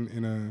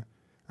reflection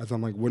as I'm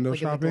like window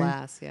Like in the shopping,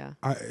 glass, yeah.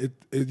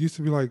 it used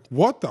to be like,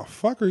 what the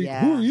fuck are you?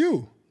 Who Yeah. are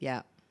you?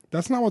 Yeah.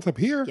 That's not what's up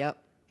here. Yep.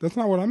 That's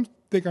not what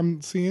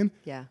I'm seeing.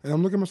 Yeah. And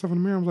I'm looking at myself in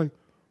the mirror. I'm like,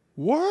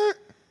 what?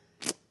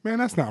 Man,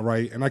 that's not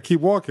right. And I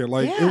keep walking.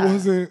 Like it Yeah.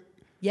 wasn't.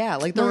 Yeah,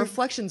 like the Like,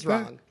 reflection's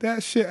wrong.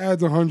 That shit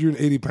adds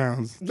 180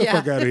 pounds. Get the Yeah.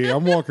 fuck out of here.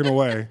 I'm walking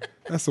away.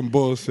 That's some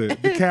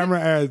bullshit. The camera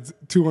adds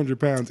 200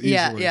 pounds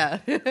easily. Yeah,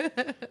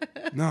 yeah.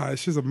 Nah,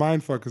 it's just a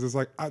mind fuck because it's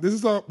like, this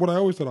is what I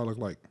always thought I looked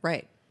like.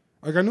 Right.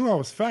 Like I knew I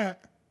was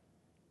fat,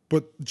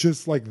 but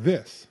just like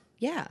this.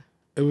 Yeah.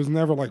 It was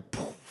never like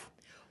poof.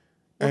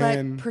 Well,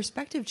 And- that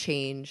perspective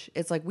change,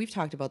 it's like we've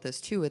talked about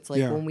this too. It's like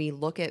Yeah. when we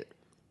look at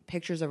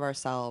pictures of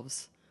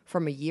ourselves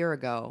from a year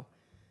ago,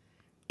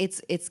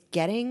 it's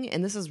getting,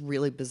 and this is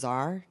really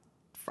bizarre,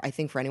 I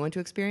think for anyone to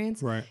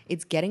experience. Right.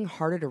 It's getting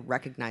harder to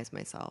recognize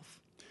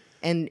myself,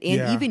 and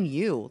Yeah. even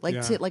you, like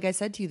Yeah. like I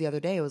said to you the other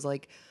day, it was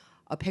like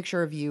a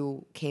picture of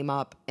you came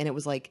up, and it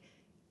was like,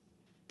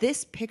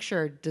 this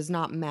picture does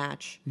not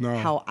match No.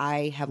 how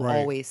I have Right.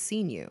 always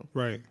seen you.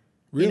 Right.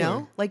 Really? You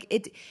know, like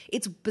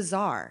it's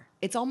bizarre.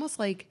 It's almost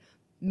like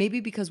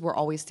maybe because we're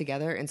always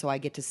together, and so I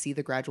get to see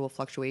the gradual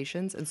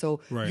fluctuations. And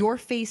so Right. your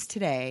face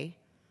today,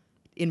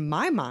 in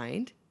my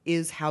mind,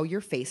 is how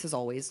your face has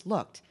always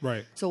looked.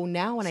 Right. So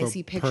now when I So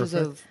see pictures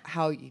perfect. of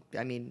how you,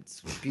 I mean,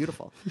 it's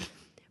beautiful.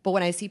 But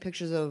when I see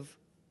pictures of,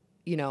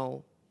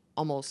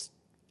 almost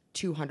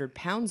 200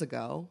 pounds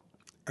ago,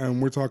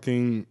 And we're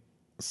talking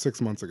 6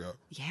 months ago.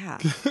 yeah.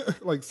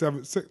 Like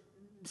 7,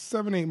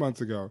 8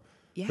 months ago.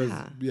 'Cause,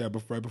 Yeah. Yeah,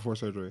 right before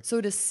surgery. So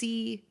to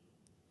see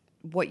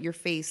what your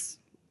face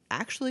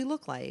actually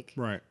looked like,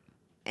 Right.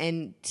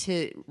 and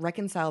to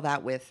reconcile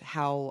that with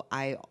how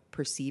I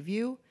perceive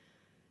you,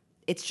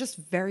 it's just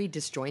very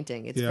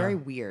disjointing. It's Yeah. very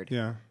weird,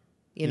 Yeah.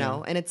 you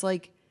know? And it's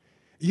like,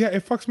 Yeah,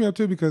 it fucks me up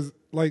too because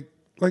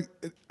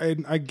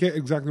and I get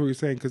exactly what you're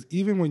saying because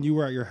even when you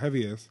were at your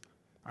heaviest,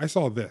 I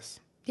saw this,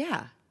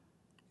 yeah,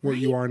 what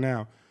you are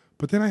now.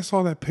 But then I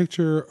saw that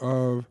picture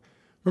of,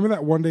 remember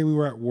that one day we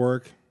were at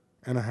work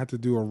and I had to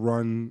do a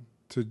run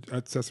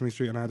at Sesame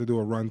Street and I had to do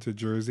a run to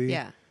Jersey.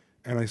 Yeah.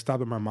 And I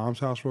stopped at my mom's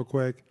house real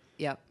quick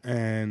yep.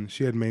 and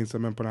she had made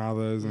some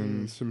empanadas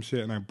and some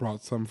shit and I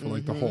brought some for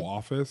like the whole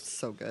office.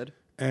 So good.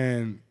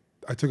 And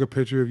I took a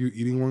picture of you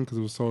eating one because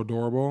it was so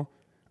adorable.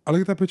 I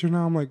look at that picture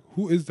now, I'm like,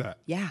 who is that?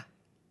 Yeah.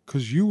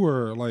 Because you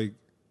were like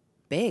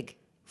Big.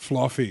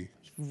 fluffy,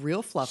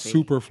 Real fluffy.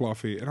 super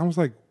fluffy. And I was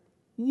like,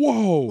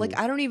 whoa. Like,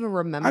 I don't even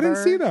remember. I didn't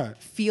see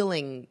that.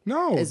 Feeling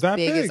No, as that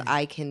big as big.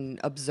 I can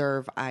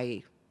observe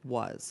I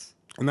was.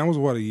 And that was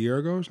what, a year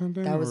ago or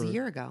something? That was Or- a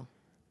year ago.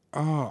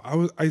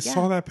 Oh, I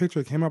saw that picture.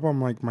 It came up on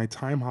like my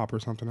time hop or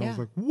something. I was Yeah.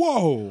 like,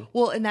 whoa.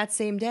 Well, in that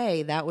same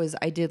day,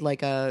 I did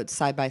like a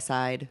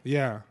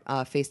Yeah.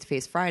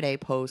 face-to-face Friday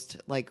post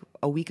like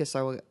a week or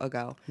so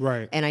ago.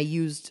 Right. And I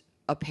used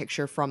a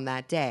picture from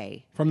that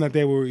day. From that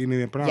day we were eating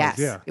empanadas. Yes,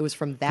 Yeah. it was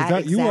from 'Cause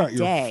that you were at exact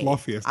your day.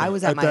 fluffiest I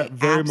was at at my that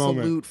very absolute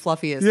moment.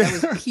 fluffiest. Yeah.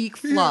 That was peak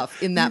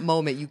fluff in that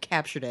moment. You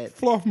captured it.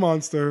 Fluff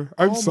monster.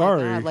 I'm Oh my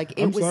sorry. God, like,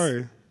 it I'm was-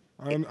 sorry.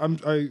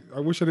 I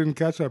wish I didn't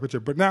catch that picture,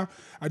 but now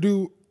I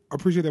do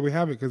appreciate that we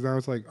have it because now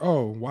it's like,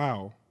 oh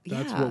wow,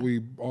 that's Yeah. what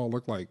we all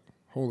look like.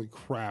 Holy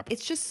crap!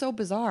 It's just so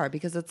bizarre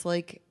because it's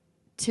like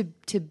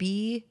to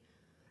be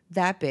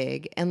that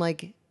big and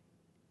like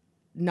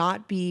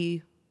not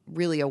be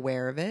really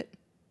aware of it.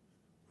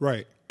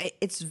 Right.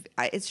 It's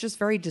just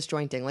very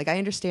disjointing. Like I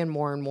understand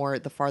more and more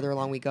the farther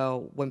along we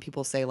go when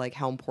people say like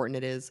how important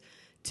it is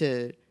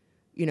to,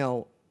 you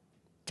know,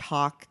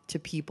 talk to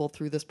people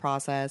through this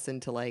process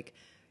and to like,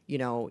 you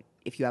know,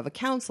 if you have a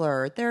counselor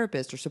or a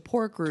therapist or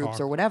support groups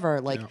Talk. or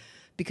whatever, like Yeah.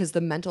 because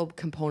the mental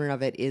component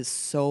of it is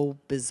so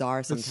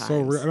bizarre sometimes. It's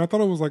so real. And I thought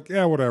it was like,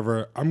 yeah,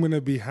 whatever. I'm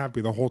gonna be happy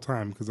the whole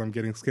time because I'm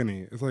getting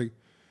skinny. It's like,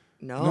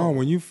 no,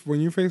 when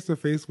you're face to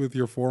face with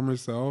your former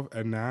self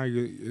and now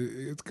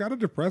it's kind of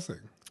depressing.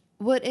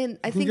 What and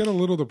I It can think get a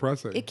little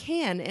depressing. it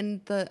can,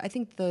 and I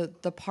think the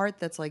part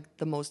that's like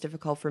the most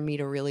difficult for me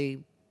to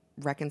really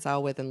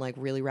reconcile with and like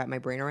really wrap my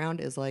brain around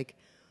is like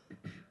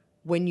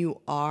when you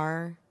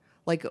are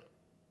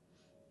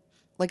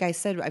like I've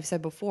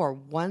said before,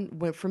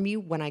 for me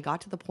when I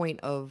got to the point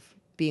of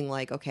being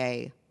like,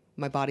 okay,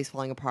 my body's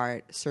falling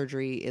apart,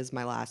 surgery is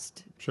my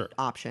last Sure.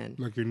 option.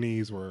 Like your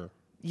knees were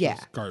Yeah.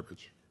 just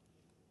garbage.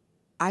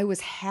 I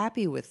was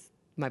happy with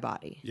my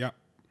body. Yeah.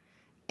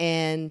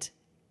 And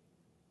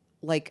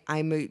like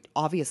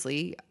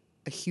obviously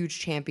a huge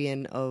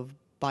champion of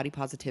body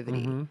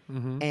positivity,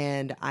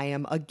 and I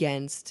am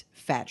against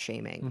fat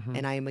shaming,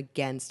 and I am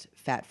against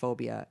fat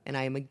phobia, and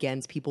I am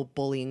against people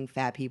bullying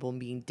fat people and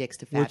being dicks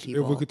to fat Which,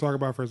 people. if we could talk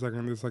about for a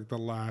second, it's like the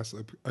last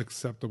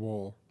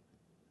acceptable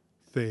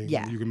thing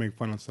Yeah. you can make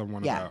fun of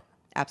someone yeah, about,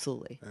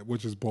 absolutely.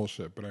 which is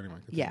bullshit. But anyway,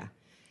 continue. Yeah,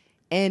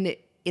 and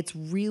it's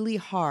really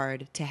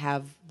hard to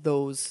have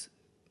those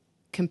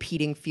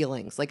competing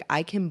feelings. Like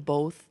I can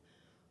both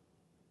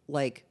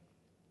like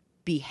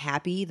be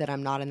happy that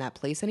I'm not in that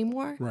place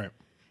anymore, Right.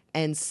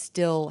 and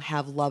still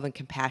have love and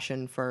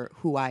compassion for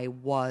who I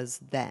was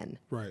then.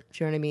 Right.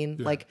 Do you know what I mean?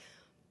 Yeah. Like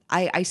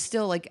I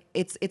still like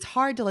it's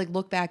hard to like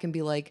look back and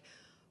be like,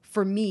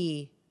 for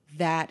me,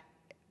 that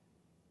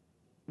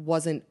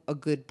wasn't a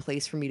good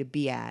place for me to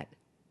be at.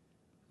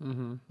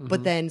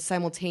 But then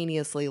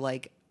simultaneously,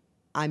 like,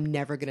 I'm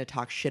never gonna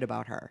talk shit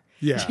about her.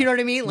 Yeah. You know what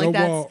I mean? Like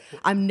No,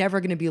 I'm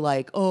never gonna be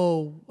like,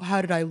 oh,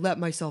 how did I let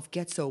myself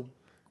get so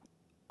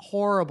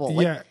horrible?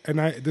 Like, Yeah, and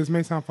this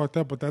may sound fucked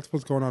up, but that's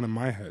what's going on in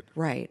my head.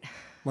 right.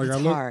 Like It's I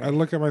look, hard. I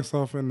look at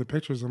myself in the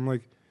pictures. I'm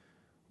like,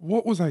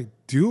 what was I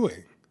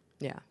doing?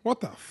 Yeah. What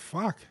the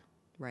fuck?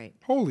 Right.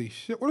 Holy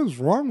shit! What is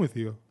wrong with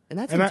you? And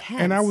that's and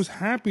intense. I was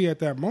happy at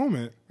that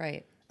moment,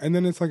 Right. and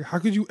then it's like, how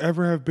could you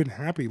ever have been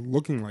happy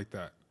looking like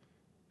that,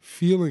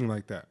 feeling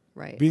like that,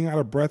 Right. being out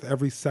of breath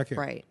every second,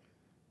 Right.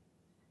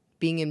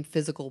 Being in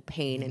physical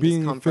pain and being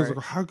discomfort.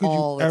 physical? How could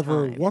all you the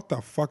ever? time. What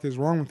the fuck is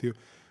wrong with you?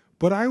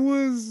 But I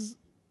was,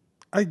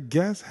 I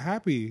guess,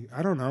 happy.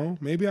 I don't know.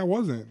 Maybe I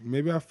wasn't.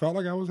 Maybe I felt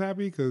like I was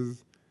happy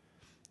because,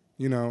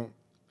 you know,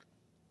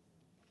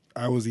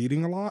 I was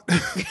eating a lot.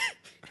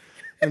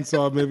 And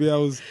so maybe I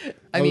was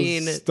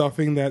mean-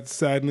 stuffing that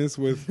sadness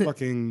with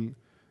fucking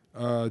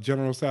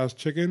General Tso's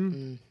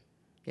chicken.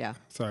 Yeah.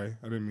 Sorry,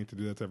 I didn't mean to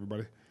do that to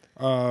everybody.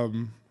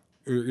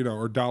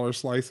 Or dollar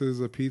slices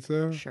of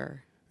pizza.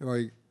 Sure.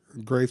 Like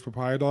Gray's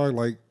papaya dog.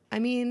 Like I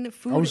mean,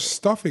 food. I was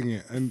stuffing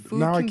it, and food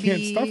now I can can't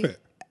be- stuff it.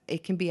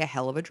 It can be a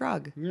hell of a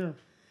drug. Yeah.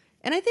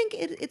 And I think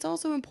it's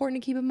also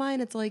important to keep in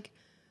mind. It's like,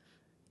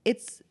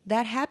 it's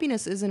that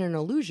happiness isn't an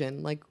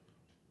illusion. Like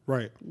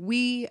Right.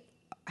 we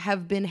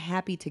have been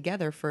happy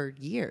together for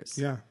years.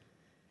 Yeah.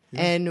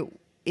 And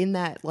in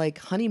that like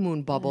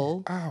honeymoon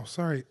bubble. Ow,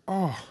 sorry.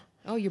 Oh.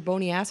 Oh, your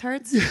bony ass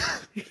hurts?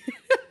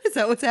 Is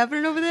that what's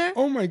happening over there?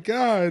 Oh my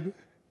God.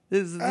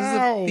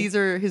 Ow. These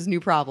are his new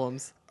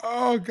problems.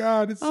 Oh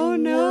God. It's Oh the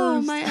no,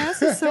 worst. my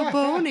ass is so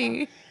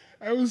bony.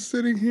 I was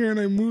sitting here and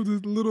I moved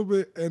a little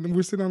bit, and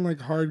we're sitting on like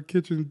hard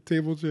kitchen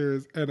table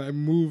chairs, and I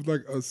moved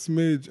like a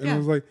smidge, and Yeah. it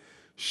was like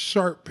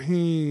sharp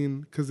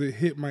pain because it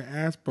hit my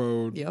ass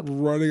bone, Yep.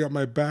 running up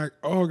my back.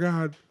 Oh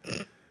God.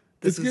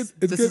 This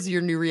is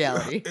your new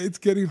reality. It's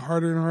getting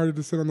harder and harder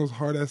to sit on those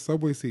hard ass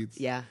subway seats.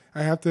 Yeah.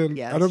 I have to.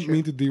 Yeah, I that's don't true.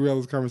 mean to derail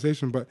this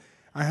conversation, but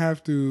I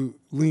have to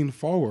lean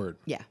forward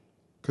Yeah.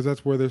 because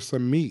that's where there's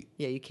some meat.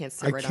 Yeah, you can't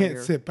sit I right on can't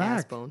your sit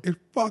ass back. bone. It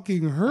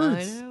fucking I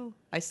hurts. know.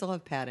 I still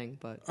have padding,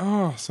 but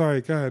Oh,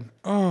 sorry. Go ahead.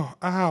 Oh,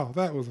 ow.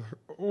 That was.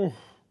 Oh,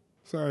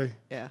 sorry.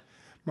 yeah,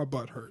 My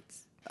butt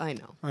hurts. I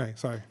know. All right,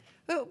 sorry.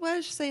 But what I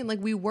was just saying, like,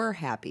 we were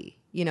happy,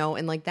 you know,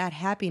 and like that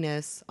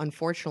happiness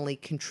unfortunately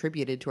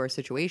contributed to our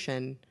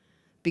situation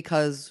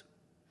because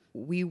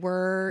we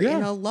were Yeah.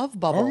 in a love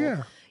bubble. Oh,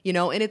 yeah. You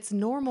know, and it's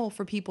normal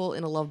for people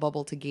in a love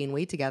bubble to gain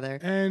weight together.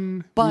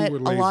 And But we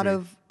were a lot lazy.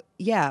 of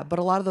but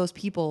a lot of those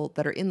people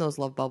that are in those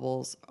love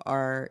bubbles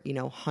are, you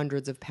know,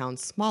 hundreds of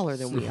pounds smaller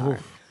than we are.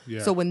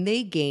 Yeah. So when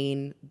they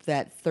gain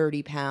that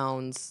 30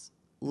 pounds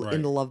in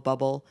Right. the love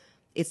bubble,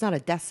 it's not a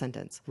death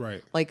sentence.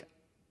 Right. Like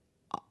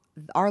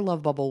our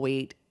love bubble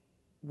weight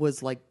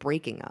was like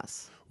breaking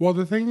us. Well,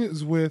 the thing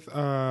is with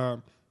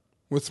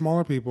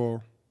smaller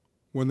people,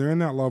 when they're in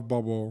that love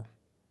bubble,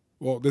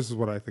 well, this is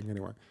what I think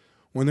anyway.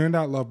 When they're in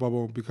that love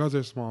bubble, because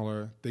they're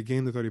smaller, they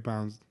gain the 30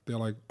 pounds. They're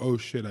like, oh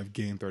shit, I've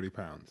gained 30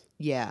 pounds.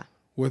 Yeah.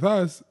 With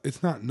us,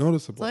 it's not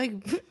noticeable. It's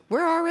like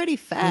we're already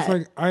fat.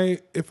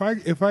 It's like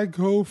if I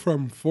go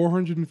from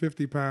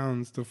 450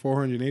 pounds to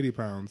 480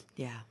 pounds,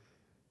 yeah.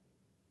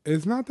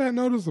 it's not that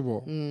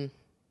noticeable.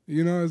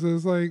 You know,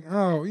 it's like,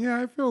 oh yeah,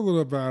 I feel a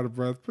little bit out of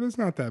breath, but it's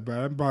not that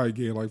bad. I probably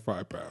gained like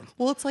 5 pounds.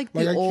 Well, it's like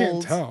Like, the I old.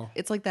 can't tell.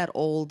 It's like that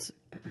old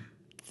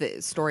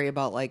story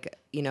about like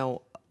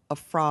a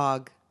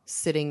frog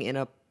sitting in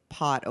a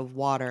pot of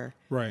water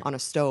Right. on a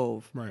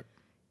stove. Right.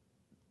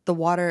 The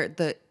water,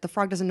 the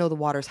frog doesn't know the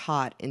water's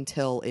hot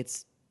until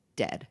it's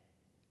dead.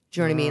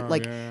 Do you know what I mean? Oh,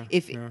 Like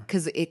yeah,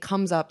 because it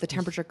comes up, the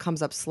temperature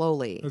comes up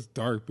slowly. That's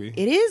dark, B.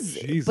 It is,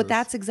 Jesus. but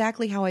that's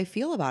exactly how I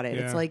feel about it.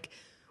 Yeah. It's like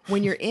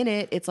when you're in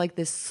it, it's like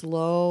this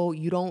slow.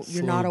 You're not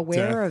Slow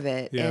aware death. of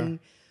it, Yeah. and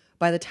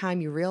by the time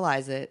you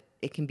realize it,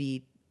 it can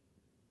be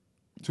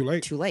too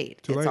late. too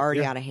late. Too It's late, already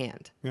yeah. out of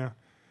hand. Yeah.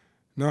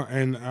 No,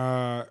 and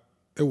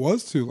it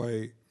was too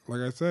late.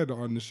 Like I said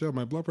on the show,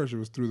 my blood pressure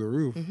was through the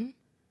roof.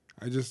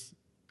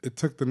 It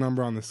took the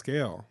number on the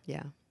scale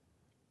Yeah.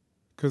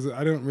 because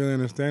I didn't really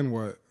understand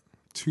what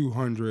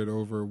 200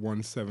 over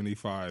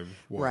 175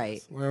 was.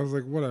 Right. Like, I was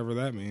like, whatever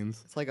that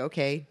means. It's like,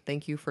 okay,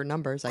 thank you for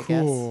numbers, I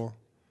guess. Cool.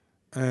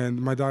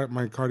 And my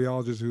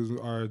cardiologist, who's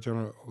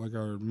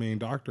our main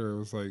doctor,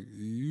 was like,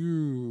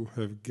 "You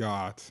have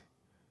got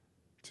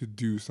to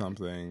do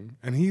something."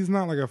 And he's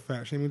not like a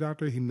fat shaming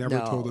doctor. He never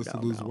told us to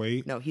lose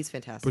weight. No, he's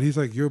fantastic. But he's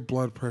like, your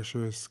blood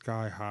pressure is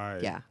sky high.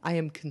 yeah, I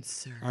am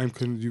concerned. I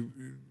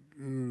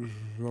don't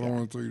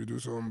want to tell you to do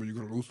something, but you're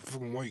gonna lose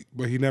fucking weight.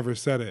 But he never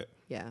said it.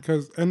 Yeah.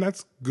 And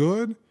that's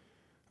good,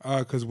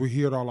 because we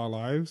hear it all our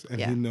lives, and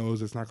Yeah. he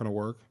knows it's not gonna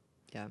work.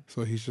 Yeah.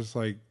 So he's just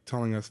like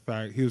telling us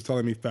facts. He was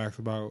telling me facts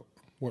about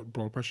what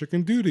blood pressure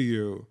can do to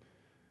you,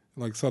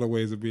 like subtle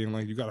ways of being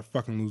like, you gotta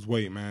fucking lose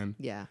weight, man.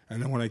 Yeah.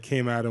 And then when I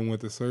came at him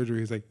with the surgery,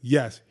 he's like,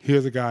 yes,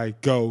 here's a guy,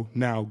 go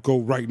now, go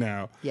right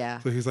now. Yeah.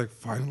 So he's like,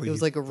 finally, It was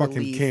he like a fucking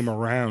relief. came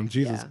around.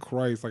 Jesus Yeah.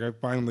 Christ. Like I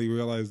finally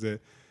realized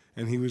it.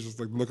 And he was just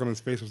like, look on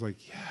his face was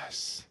like,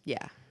 yes. Yeah.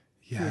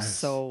 Yes. He was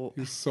so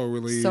He was so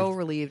relieved. so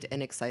relieved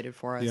and excited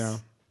for us. Yeah.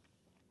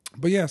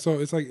 But yeah, so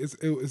it's like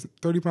it was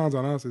 30 pounds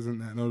on us isn't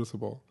that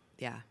noticeable.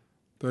 Yeah.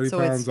 30 So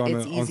pounds on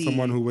it's on easy.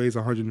 someone who weighs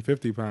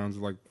 150 pounds,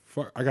 like,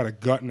 fuck, I got a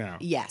gut now.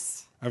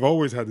 Yes. I've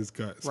always had this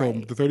gut. So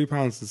Right. the 30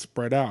 pounds is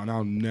spread out and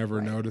I'll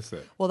never notice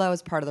it. Well, that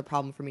was part of the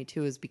problem for me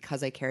too, is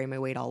because I carry my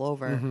weight all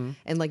over. Mm-hmm.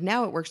 And like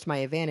now it works to my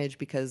advantage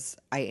because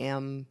I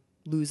am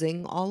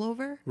losing all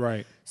over.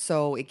 Right.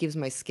 So it gives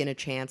my skin a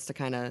chance to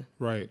kind of,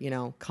 Right.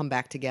 come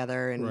back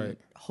together. And Right.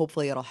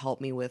 hopefully it'll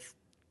help me with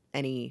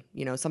any,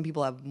 some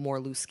people have more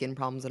loose skin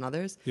problems than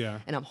others. Yeah.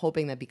 And I'm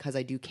hoping that because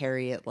I do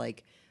carry it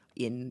like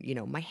in,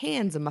 my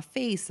hands and my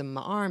face and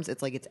my arms,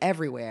 it's like it's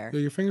everywhere.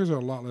 Yeah, your fingers are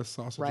a lot less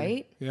sausage.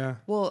 Right? Yeah.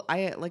 Well, I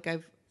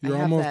You're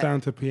have almost that,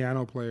 down to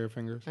piano player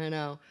fingers. I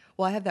know.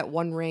 Well, I have that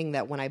one ring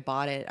that when I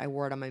bought it, I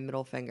wore it on my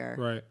middle finger.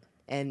 Right.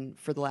 And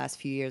for the last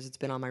few years, it's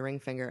been on my ring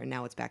finger, and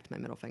now it's back to my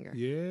middle finger.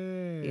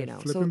 Yeah.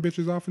 so- Flipping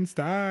bitches off in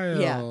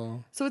style. Yeah.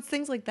 So it's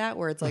things like that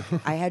where it's like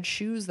I had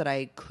shoes that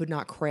I could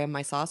not cram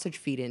my sausage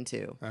feet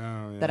into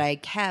Oh, yeah. that I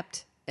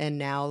kept, and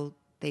now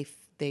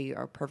they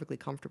are perfectly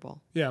comfortable.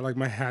 Yeah, like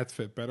my hats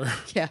fit better.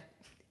 Yeah.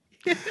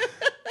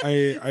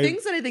 I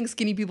Things that I think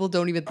skinny people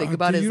don't even think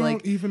about you is don't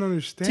like even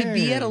understand. to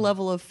be at a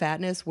level of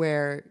fatness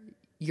where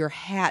your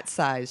hat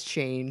size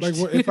changed. Like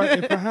what, if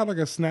I had like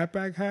a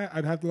snapback hat,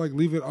 I'd have to like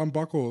leave it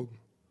unbuckled.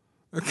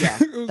 Yeah,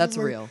 It was that's just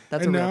like- real.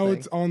 That's and a real now thing.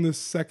 it's on the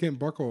second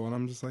buckle, and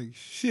I'm just like,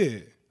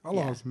 shit. I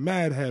lost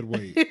mad head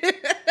weight.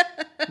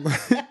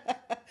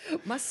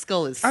 My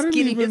skull is I didn't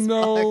skinny even as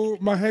know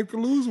my head could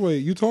lose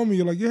weight. You told me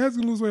you're like your head's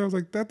gonna lose weight. I was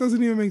like, that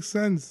doesn't even make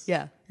sense.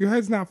 Yeah. your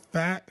head's not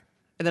fat,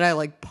 And then I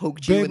like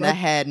poked you Babe, in the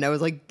head, and I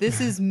was like, "This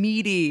is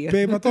meaty."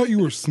 babe. I thought you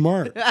were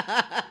smart.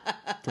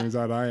 Turns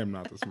out I am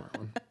not the smart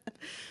one.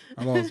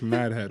 I lost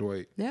mad head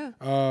weight. Yeah.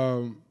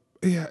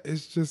 Yeah,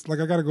 it's just like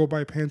I gotta go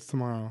buy pants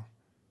tomorrow.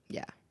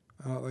 Yeah.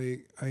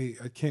 Like I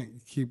can't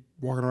keep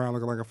walking around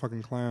looking like a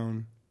fucking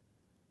clown.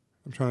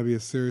 I'm trying to be a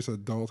serious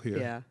adult here.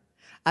 Yeah.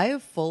 I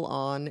have full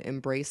on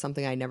embraced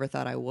something I never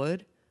thought I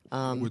would,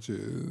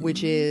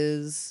 Which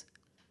is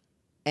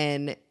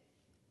and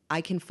I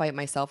can fight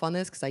myself on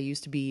this because I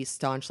used to be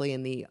staunchly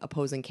in the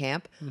opposing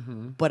camp,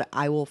 but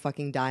I will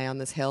fucking die on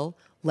this hill.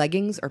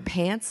 Leggings or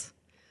pants.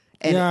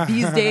 And Yeah.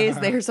 these days,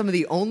 they are some of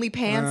the only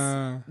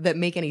pants that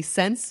make any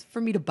sense for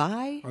me to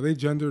buy. Are they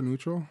gender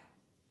neutral?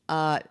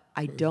 I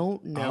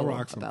don't I'll know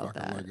rock some about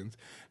fucking that. leggings.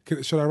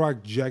 Should I rock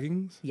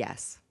jeggings?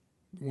 Yes.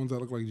 Ones that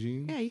look like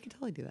jeans? Yeah, you can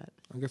totally do that.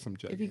 I guess some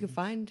jeggings. If you could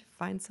find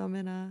some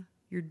in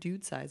your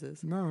dude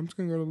sizes. No, I'm just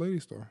gonna go to the lady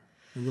store.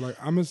 And be like,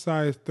 I'm a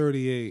size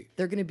 38.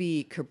 They're gonna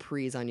be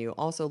capris on you.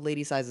 Also,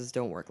 lady sizes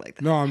don't work like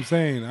that. No, I'm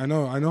saying I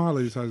know how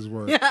lady sizes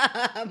work.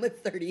 I'm a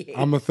 38.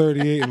 I'm a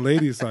 38 in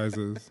lady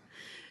sizes.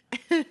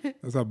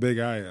 That's how big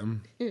I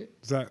am.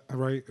 Is that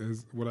right?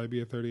 Would I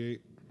be a 38?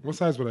 What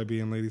size would I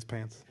be in ladies'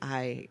 pants?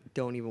 I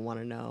don't even want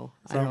to know.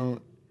 So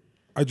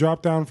I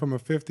dropped down from a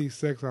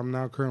 56. I'm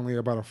now currently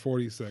about a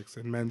 46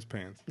 in men's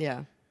pants.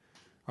 Yeah.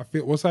 I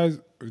feel. What size?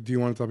 Do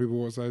you want to tell people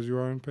what size you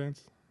are in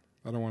pants?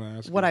 I don't want to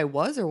ask. What you. I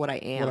was or what I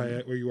am?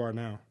 Where you are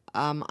now.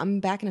 I'm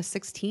back in a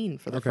 16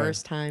 for the Okay.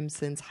 first time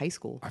since high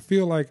school. I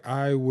feel like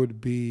I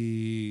would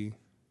be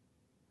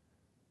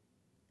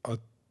a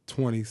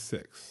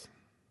 26.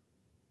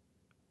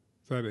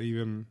 Is that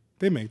even?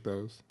 They make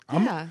those.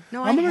 Yeah.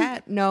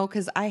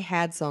 Because I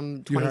had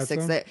some You had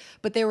 26 some?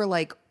 but they were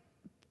like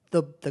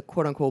the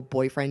quote unquote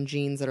boyfriend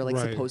jeans that are like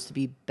Right. supposed to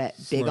be big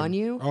Slim. on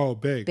you. Oh,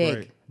 big. Big.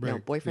 Right, No,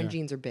 big, boyfriend yeah.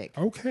 jeans are big.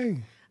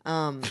 Okay.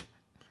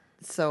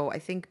 So I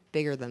think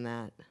bigger than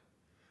that.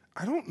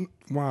 I don't.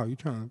 Wow, you're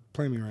trying to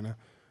play me right now.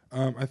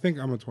 I think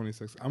I'm a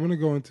 26. I'm gonna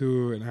go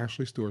into an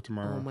Ashley store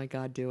tomorrow. Oh my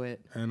God, do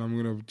it. And I'm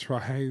gonna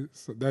try.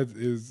 So that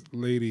is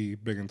Lady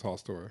Big and Tall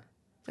Store.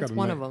 That's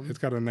one of 'em. It's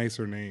got a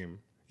nicer name.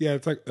 Yeah,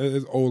 it's like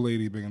it's Old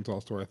Lady Big and Tall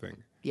Store, I think.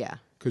 Yeah.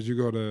 Because you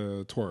go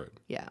to Torrid.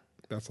 Yeah.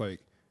 That's like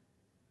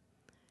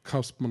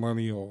cusp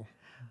millennial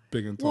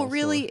Big and Tall. Well,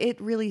 really, store.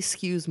 it really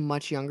skews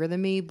much younger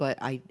than me, but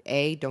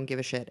I don't give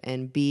a shit,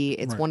 and B,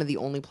 it's Right. one of the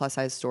only plus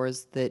size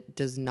stores that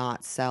does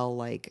not sell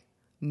like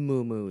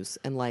moo-moos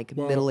and like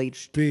Well, middle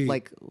aged B,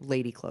 like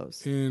lady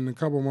clothes. In a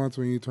couple months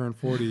when you turn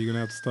 40, you're gonna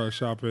have to start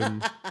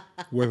shopping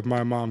with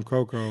my mom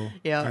Coco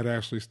Yeah. at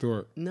Ashley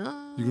Store.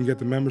 No, You can get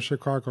the membership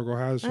card. Coco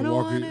has. I don't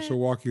want it. She'll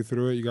walk you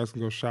through it. You guys can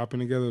go shopping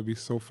together. It'll be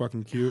so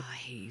fucking cute. I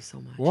hate you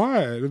so much.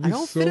 Why? It'll be I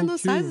don't so fit in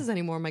those cute. sizes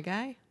anymore, my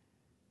guy.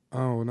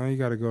 Oh, now you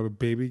got to go to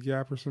Baby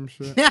Gap or some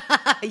shit.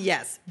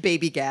 Yes,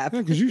 baby gap. Yeah,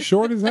 because you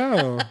short as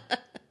hell.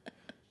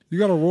 You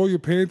got to roll your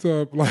pants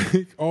up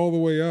like all the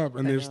way up,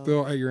 and they're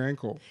still at your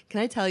ankle. Can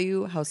I tell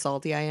you how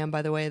salty I am?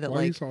 By the way, that Why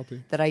are you like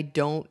salty? that I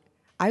don't.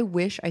 I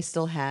wish I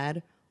still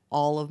had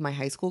all of my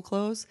high school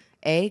clothes.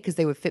 A, because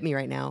they would fit me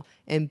right now,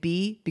 and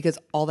B, because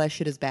all that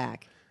shit is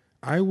back.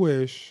 I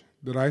wish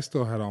that I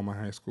still had all my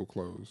high school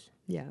clothes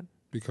Yeah.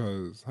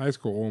 because high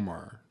school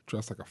Omar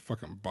dressed like a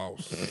fucking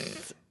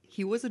boss.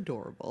 He was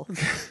adorable.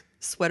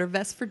 Sweater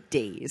vest for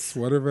days.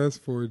 Sweater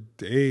vest for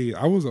days.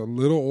 I was a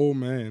little old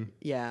man,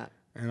 Yeah.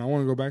 and I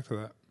want to go back to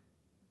that.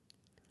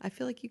 I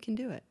feel like you can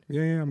do it.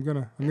 Yeah, I'm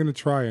gonna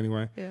try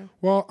anyway. Yeah.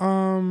 Well,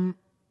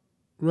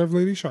 Rev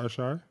Lady Shar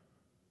Shar,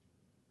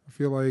 I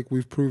feel like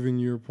we've proven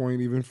your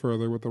point even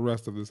further with the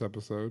rest of this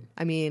episode.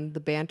 I mean, the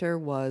banter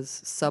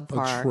was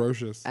subpar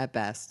Atrocious. at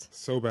best.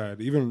 So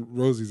bad. Even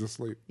Rosie's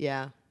asleep.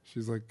 Yeah.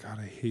 She's like, God,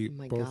 I hate Oh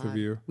my both God. of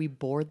you. We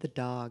bored the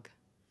dog.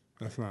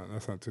 That's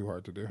not too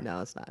hard to do.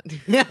 No, it's not.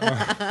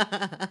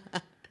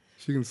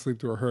 She can sleep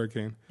through a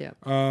hurricane. Yeah.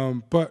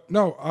 But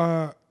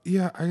no,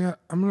 yeah,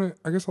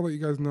 I guess I'll let you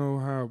guys know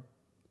how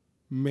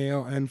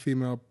male and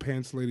female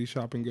pants lady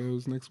shopping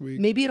goes next week.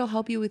 Maybe it'll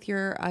help you with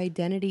your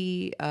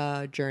identity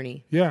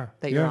journey. Yeah.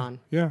 that you're on.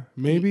 Yeah.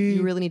 Maybe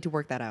You really need to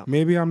work that out.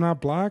 maybe I'm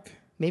not black.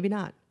 Maybe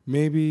not.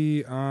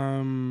 Maybe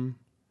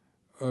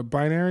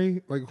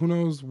binary. Like who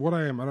knows what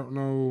I am? I don't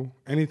know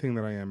anything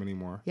that I am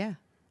anymore. Yeah.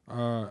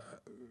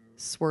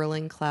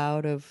 Swirling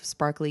cloud of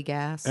sparkly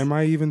gas. Am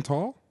I even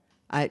tall?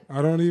 I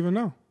don't even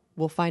know.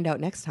 We'll find out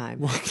next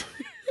time.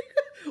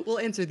 We'll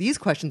answer these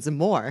questions and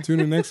more. Tune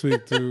in next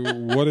week to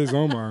What is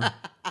Omar?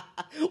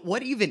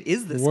 What even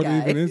is this What guy?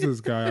 even is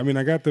this guy? I mean,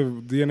 I got the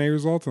DNA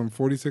results. I'm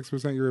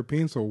 46%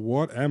 European, so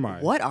what am I?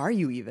 What are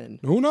you even?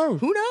 Who knows?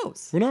 Who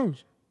knows? Who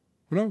knows?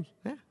 Who knows?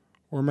 Yeah.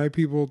 Or am I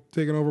people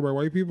taken over by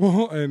white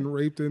people and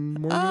raped and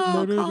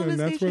murdered, and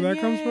that's where that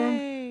comes from?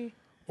 Yay.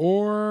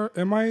 Or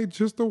am I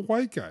just a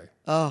white guy?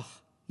 Oh,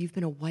 you've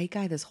been a white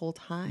guy this whole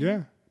time?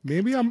 Yeah.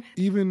 Maybe I'm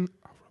even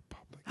a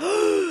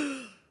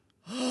Republican.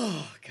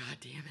 Oh, God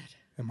damn it.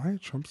 Am I a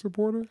Trump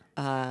supporter?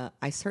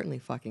 I certainly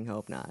fucking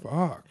hope not.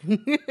 Fuck.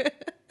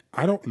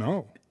 I don't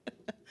know.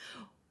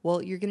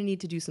 Well, you're going to need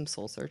to do some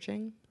soul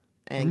searching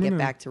and get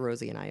back to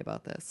Rosie and I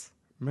about this.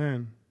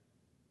 Man.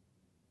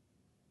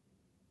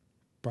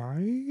 Bye.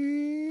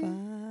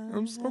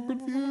 I'm so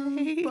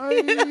confused.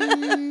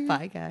 Bye.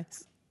 Bye,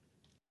 guys.